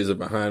best days are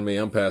behind me.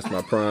 I'm past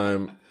my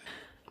prime.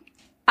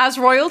 As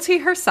royalty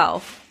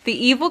herself, the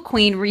evil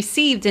queen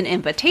received an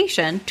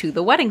invitation to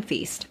the wedding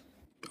feast.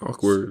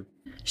 Awkward.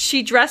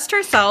 She dressed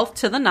herself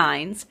to the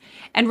nines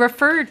and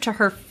referred to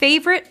her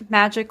favorite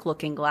magic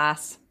looking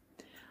glass.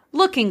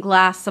 Looking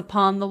glass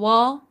upon the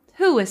wall,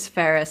 who is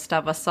fairest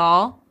of us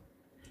all?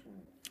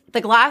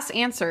 The glass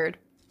answered,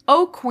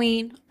 O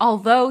queen,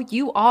 although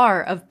you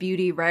are of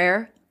beauty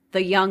rare,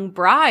 the young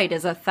bride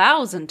is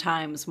 1,000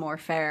 times more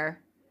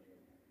fair.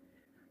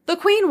 The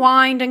queen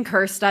whined and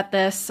cursed at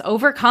this,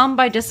 overcome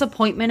by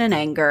disappointment and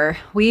anger.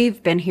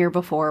 We've been here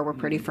before, we're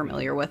pretty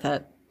familiar with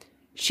it.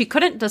 She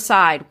couldn't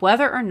decide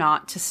whether or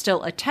not to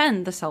still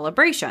attend the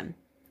celebration.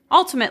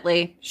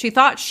 Ultimately, she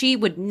thought she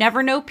would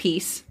never know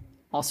peace,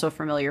 also a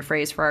familiar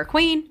phrase for our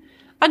queen,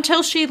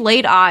 until she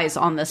laid eyes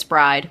on this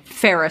bride,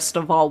 fairest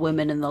of all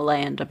women in the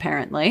land,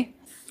 apparently.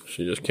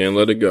 She just can't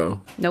let it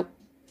go. Nope.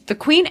 The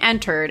queen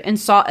entered and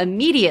saw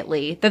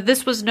immediately that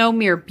this was no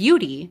mere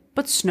beauty,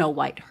 but Snow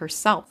White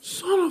herself.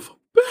 Son of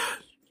a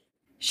bitch.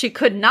 She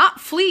could not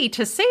flee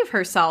to save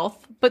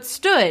herself, but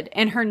stood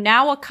in her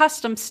now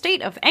accustomed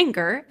state of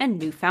anger and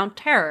newfound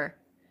terror.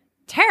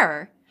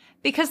 Terror,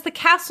 because the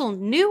castle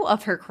knew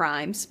of her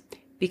crimes,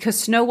 because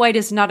Snow White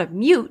is not a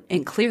mute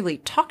and clearly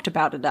talked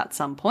about it at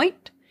some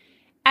point,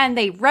 and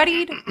they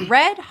readied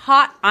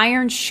red-hot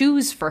iron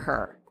shoes for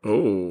her,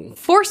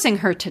 forcing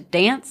her to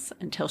dance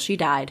until she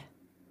died.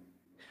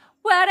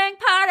 Wedding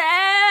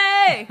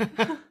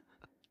party!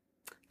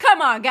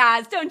 Come on,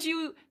 guys, don't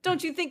you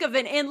think of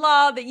an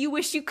in-law that you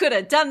wish you could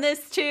have done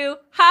this to?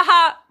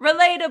 Haha,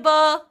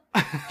 relatable.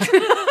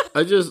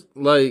 I just,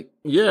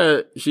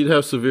 she'd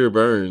have severe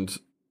burns.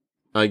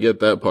 I get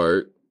that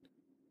part.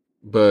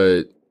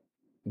 But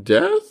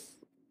death?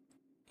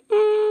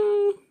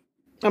 You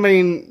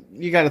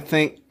got to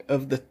think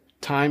of the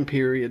time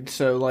period.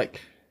 So,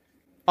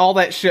 all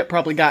that shit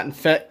probably got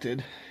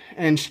infected.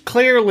 And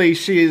clearly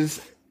she's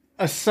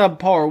a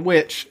subpar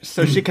witch,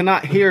 so she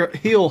cannot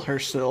heal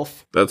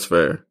herself. That's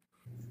fair.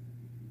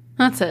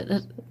 That's it.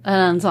 It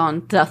ends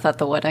on death at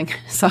the wedding.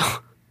 So,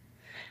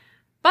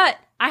 but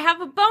I have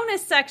a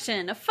bonus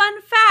section of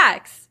fun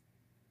facts.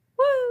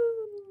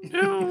 Woo!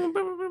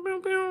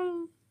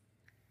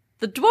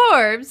 The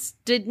dwarves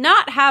did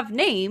not have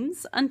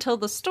names until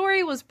the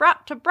story was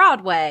brought to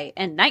Broadway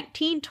in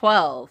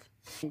 1912.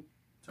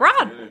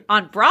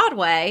 On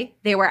Broadway,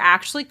 they were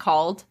actually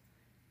called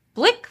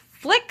Blick,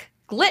 Flick,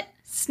 Glit,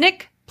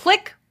 Snick,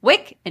 Plick,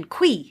 Wick, and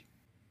Quee.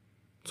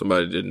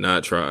 Somebody did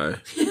not try.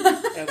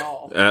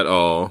 At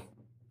all.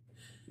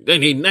 They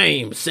need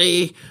names,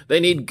 see? They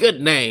need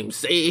good names,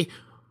 see?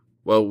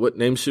 Well, what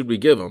names should we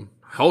give them?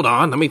 Hold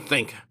on, let me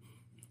think.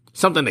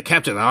 Something to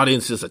capture the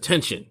audience's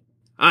attention.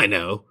 I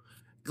know.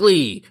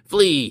 Glee,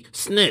 Flea,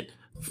 Snit,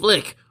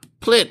 Flick,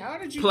 Plit, How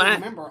did you Plat,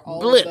 remember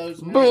all Blit, of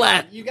those names?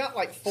 Blat, You got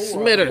 4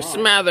 Smitter, of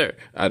them. Smather.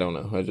 I don't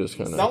know. I just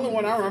kind The only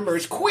one I remember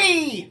is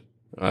Quee!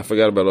 I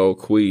forgot about old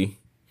Quee.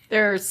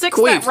 There are 6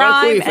 Queef, that throw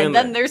rhyme, queef in and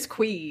then there. there's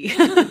Quee.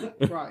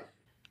 Right.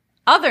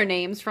 Other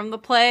names from the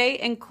play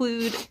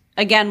include,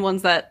 again,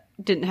 ones that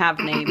didn't have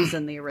names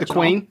in the original. The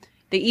Queen?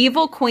 The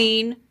Evil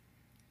Queen,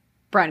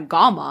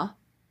 Brangama,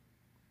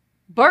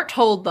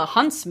 Berthold the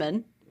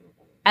Huntsman,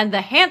 and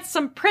the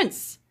Handsome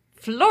Prince,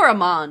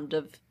 Florimond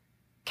of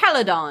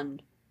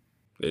Caledon.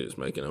 They're just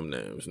making up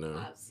names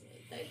now.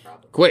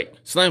 Quick,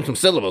 slam some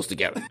syllables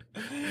together.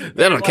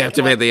 That'll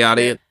captivate the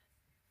audience.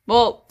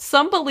 Well,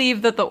 some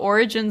believe that the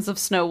origins of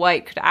Snow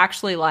White could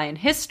actually lie in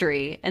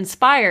history,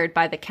 inspired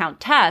by the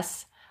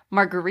Countess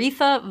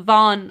Margaretha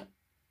von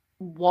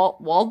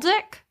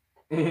Waldeck?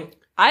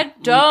 I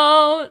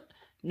don't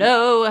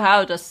know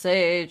how to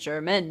say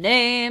German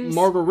names.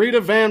 Margarita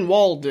Van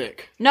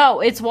Waldeck.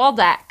 No, it's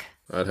Waldeck.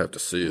 I'd have to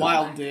see it.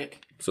 Wild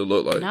Dick. What's it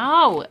look like?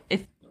 No,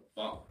 it's...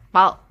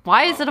 Well,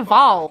 why is it a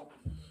vowel?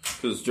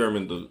 Because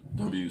German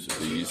W's are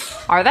these.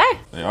 Are they?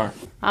 They are.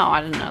 Oh,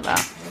 I didn't know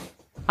that.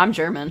 I'm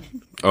German.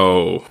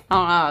 Oh. I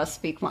don't know how to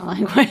speak my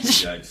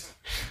language. Yikes.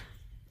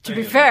 To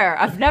be fair,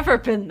 I've never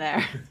been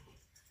there.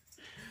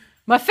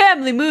 My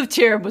family moved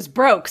here and was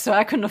broke, so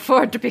I couldn't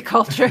afford to be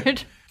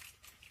cultured.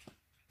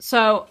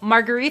 So,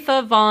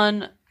 Margaretha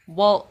von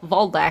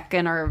Waldeck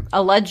and her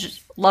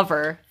alleged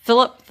lover,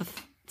 Philip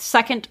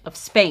II of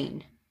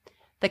Spain.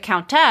 The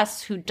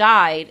countess, who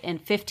died in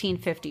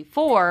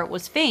 1554,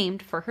 was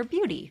famed for her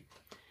beauty.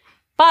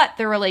 But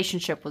their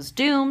relationship was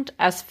doomed,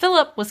 as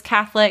Philip was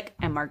Catholic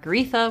and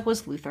Margaretha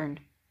was Lutheran.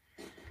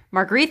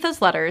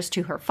 Margaretha's letters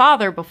to her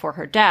father before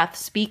her death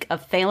speak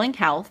of failing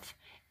health,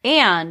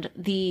 and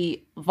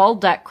the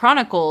Waldeck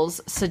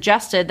Chronicles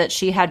suggested that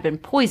she had been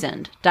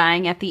poisoned,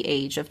 dying at the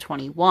age of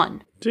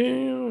 21.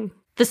 Damn.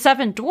 The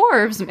Seven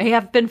Dwarfs may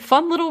have been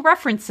fun little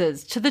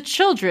references to the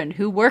children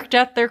who worked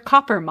at their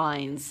copper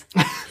mines.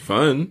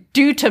 Fun.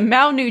 Due to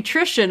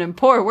malnutrition and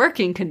poor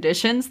working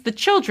conditions, the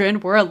children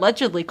were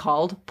allegedly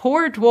called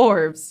poor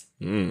dwarves.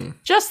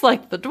 Just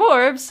like the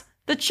dwarves,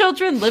 the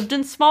children lived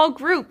in small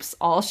groups,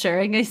 all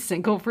sharing a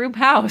single-room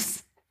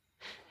house.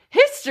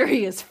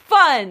 History is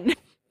fun!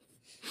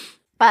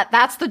 But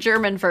that's the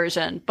German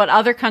version, but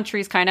other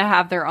countries kind of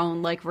have their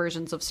own,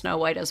 versions of Snow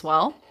White as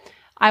well.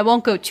 I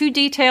won't go too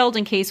detailed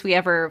in case we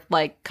ever,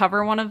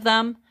 cover one of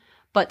them,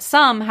 but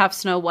some have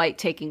Snow White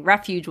taking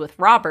refuge with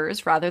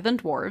robbers rather than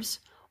dwarves,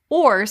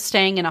 or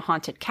staying in a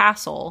haunted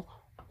castle,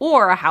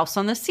 or a house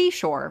on the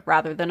seashore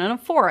rather than in a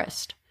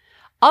forest.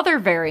 Other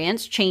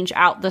variants change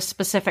out the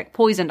specific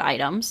poisoned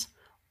items,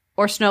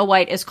 or Snow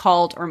White is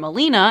called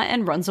Ermelina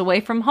and runs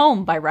away from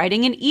home by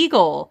riding an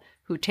eagle,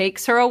 who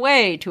takes her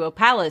away to a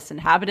palace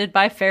inhabited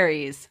by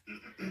fairies.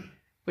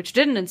 Which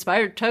didn't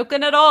inspire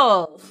Tolkien at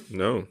all.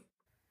 No.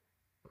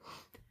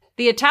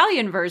 The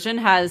Italian version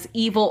has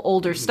evil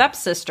older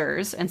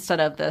stepsisters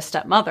instead of the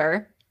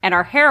stepmother, and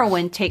our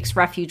heroine takes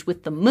refuge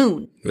with the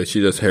moon. Wait,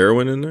 she does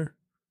heroin in there?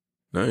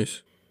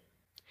 Nice.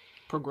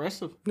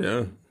 Progressive.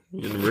 Yeah.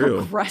 Getting real.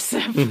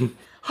 Progressive.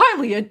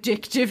 Highly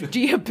addictive,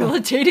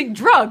 debilitating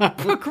drug.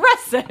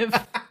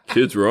 Progressive.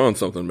 Kids were on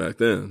something back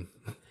then.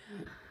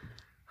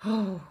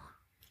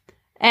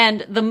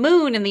 And the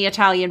moon in the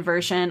Italian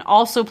version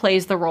also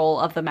plays the role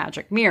of the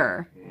magic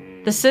mirror.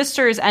 The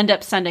sisters end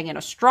up sending an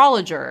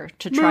astrologer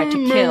to try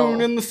to kill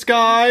Moon in the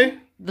sky.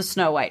 the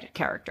Snow White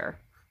character.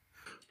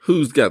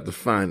 Who's got the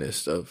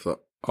finest of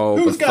all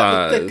Who's the got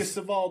thighs? the thickest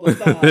of all the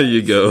thighs? There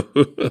you go.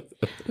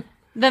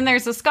 Then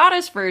there's a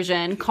Scottish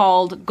version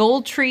called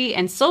Gold Tree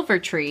and Silver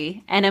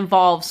Tree and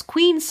involves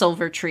Queen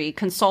Silver Tree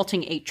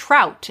consulting a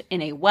trout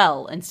in a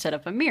well instead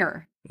of a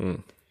mirror.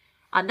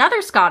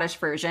 Another Scottish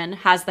version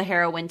has the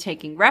heroine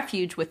taking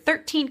refuge with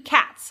 13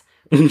 cats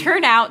who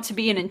turn out to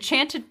be an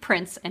enchanted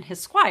prince and his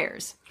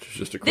squires. She's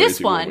just a crazy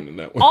This woman in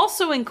that one one.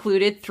 also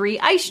included 3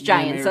 ice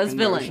giants as American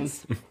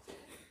villains.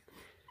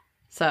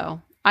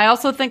 So, I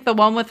also think the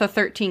one with the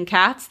 13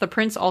 cats, the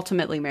prince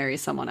ultimately marries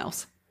someone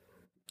else.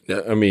 Yeah,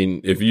 I mean,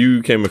 if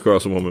you came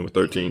across a woman with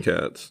 13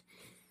 cats,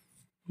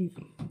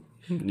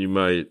 you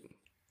might...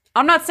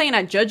 I'm not saying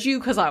I judge you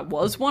because I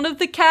was one of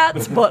the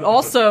cats, but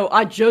also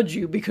I judge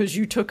you because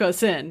you took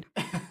us in.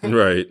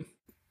 Right.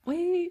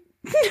 Wait.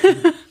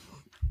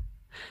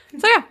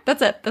 So yeah,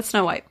 that's it. That's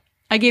Snow White.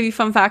 I gave you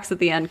fun facts at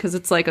the end because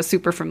it's like a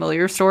super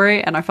familiar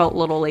story and I felt a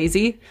little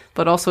lazy,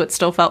 but also it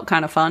still felt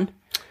kind of fun.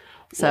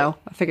 So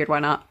I figured why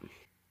not?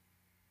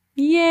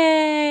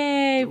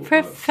 Yay!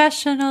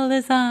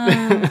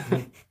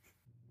 Professionalism!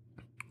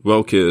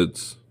 Well,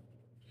 kids,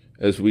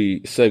 as we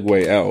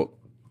segue out,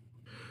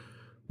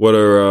 what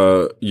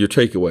are your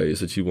takeaways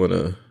that you want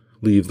to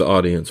leave the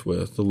audience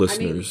with, the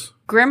listeners?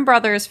 Grimm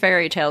Brothers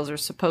fairy tales are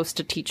supposed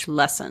to teach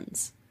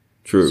lessons.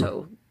 True.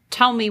 So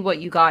tell me what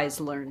you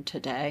guys learned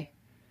today.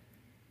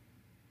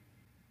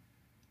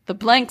 The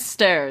blank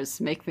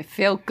stares make me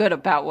feel good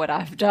about what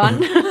I've done.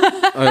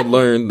 I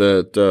learned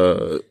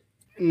that...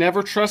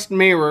 Never trust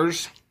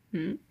mirrors.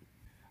 But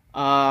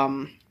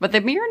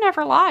the mirror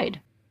never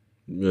lied.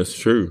 that's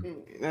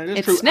true. That is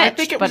It true.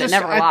 snitched, but it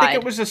never I lied.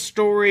 think it was a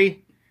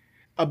story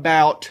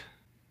about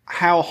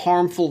how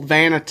harmful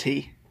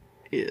vanity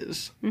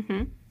is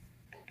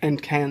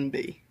and can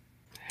be.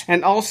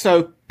 And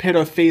also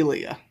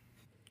pedophilia.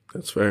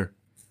 That's fair.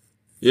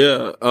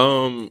 Yeah,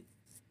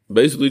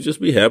 basically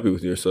just be happy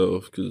with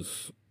yourself,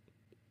 because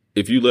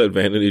if you let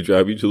vanity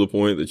drive you to the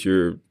point that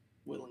you're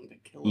Willing to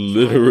kill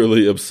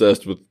literally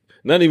obsessed with,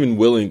 not even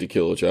willing to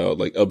kill a child,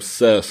 like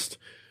obsessed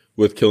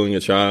with killing a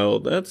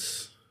child,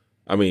 that's,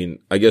 I mean,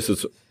 I guess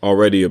it's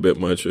already a bit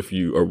much if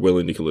you are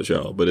willing to kill a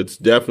child, but it's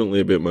definitely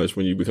a bit much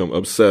when you become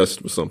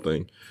obsessed with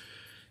something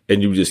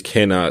and you just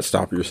cannot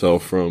stop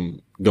yourself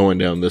from going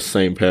down this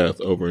same path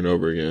over and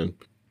over again.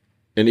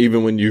 And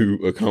even when you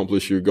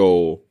accomplish your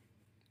goal,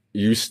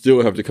 you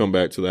still have to come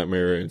back to that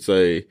mirror and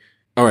say,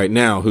 all right,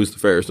 now who's the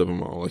fairest of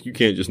them all? Like, you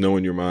can't just know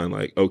in your mind,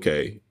 like,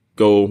 okay,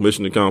 goal,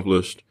 mission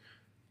accomplished.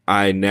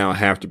 I now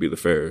have to be the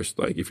fairest.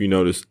 Like, if you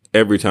notice,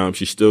 every time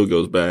she still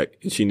goes back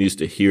and she needs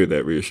to hear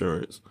that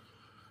reassurance.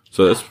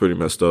 So that's pretty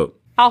messed up.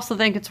 I also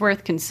think it's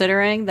worth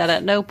considering that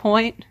at no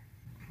point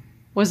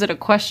was it a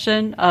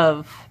question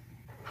of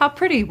how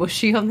pretty was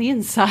she on the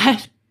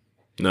inside.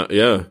 No,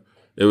 yeah.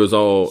 It was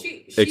all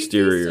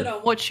exterior. She based it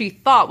on what she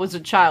thought was a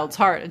child's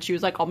heart, and she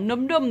was like,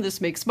 num num, this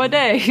makes my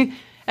day.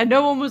 And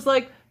no one was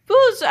like,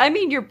 I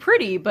mean, you're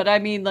pretty, but I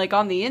mean, like,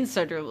 on the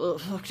inside, you're a little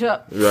fucked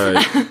up. Right.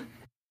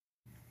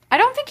 I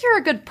don't think you're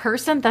a good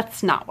person.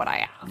 That's not what I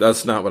asked.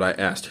 That's not what I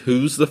asked.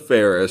 Who's the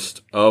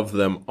fairest of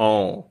them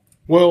all?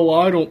 Well,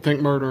 I don't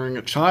think murdering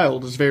a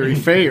child is very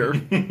fair.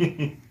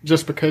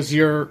 Just because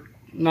you're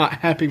not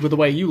happy with the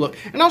way you look.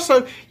 And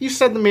also, you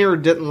said the mirror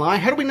didn't lie.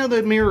 How do we know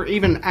the mirror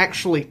even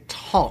actually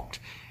talked?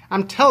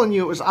 I'm telling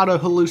you it was auto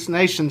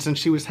hallucinations and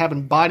she was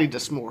having body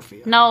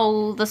dysmorphia.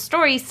 No, the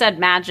story said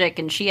magic,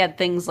 and she had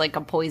things like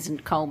a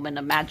poisoned comb and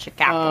a magic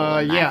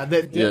apple. Yeah,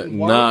 that didn't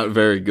work. Not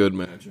very good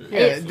magic. Yeah,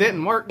 it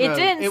didn't work. It no.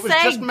 didn't was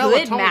say just good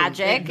melatonin.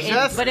 magic,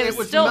 but it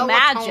was still melatonin.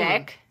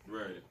 magic.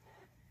 Right.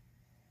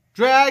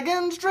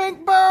 Dragons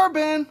drink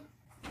bourbon.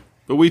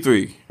 But we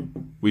three,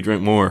 we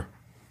drink more.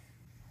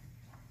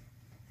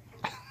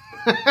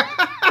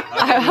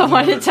 I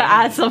wanted to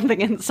add something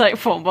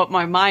insightful, but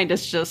my mind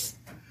is just...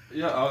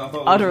 Yeah, I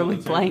thought utterly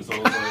blank. So I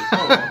was like,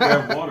 I'll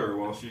grab water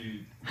while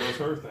she does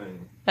her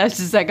thing. That's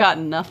just, I got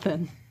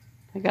nothing.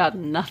 I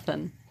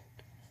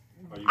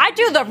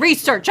do the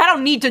research. I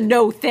don't need to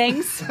know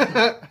things.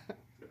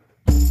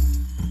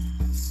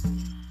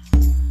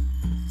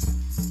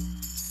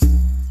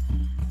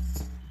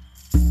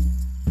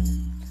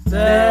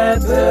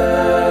 The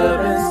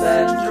bourbon's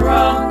been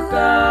drunk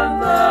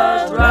and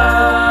the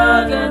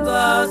dragons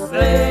are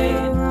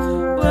slain.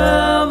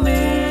 We'll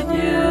meet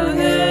you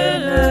here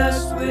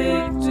next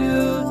week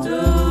to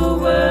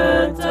do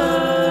it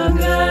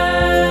again.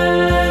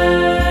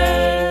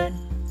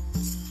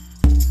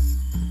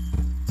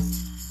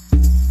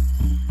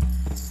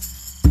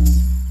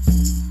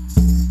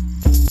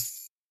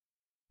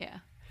 Yeah.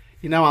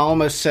 You know, I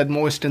almost said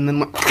moist and then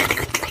went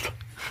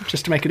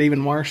just to make it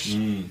even worse.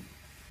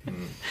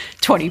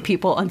 20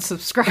 people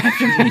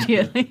unsubscribed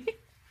immediately.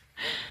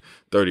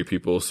 30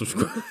 people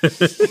subscribe.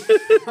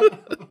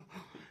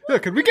 Yeah,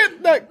 could we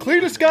get that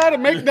Cletus guy to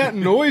make that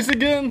noise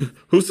again?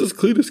 Who's this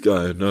Cletus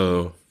guy?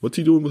 No. What's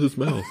he doing with his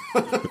mouth?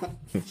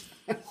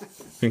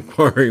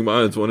 Inquiring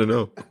minds want to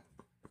know.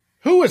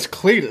 Who is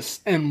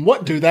Cletus and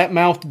what do that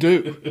mouth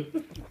do?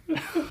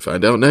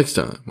 Find out next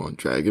time on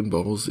Dragon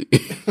Ball Z.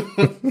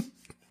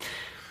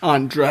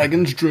 On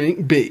Dragons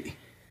Drink B.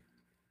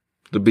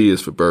 The B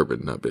is for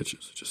bourbon, not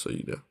bitches, just so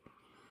you know.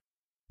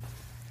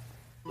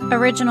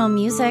 Original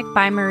music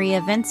by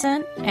Maria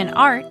Vincent and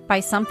art by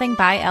Something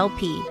by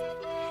LP.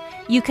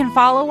 You can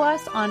follow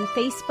us on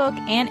Facebook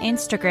and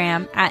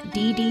Instagram at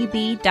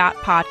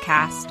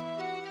ddb.podcast.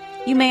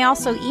 You may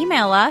also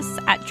email us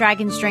at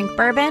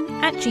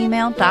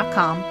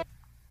dragonsdrinkbourbon@gmail.com.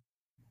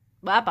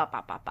 Bop, bop,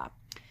 bop, bop, bop.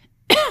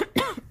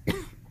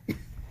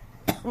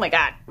 Oh my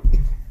god.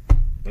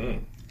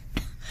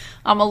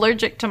 I'm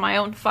allergic to my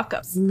own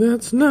fuck-ups.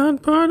 That's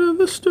not part of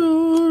the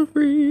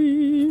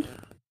story.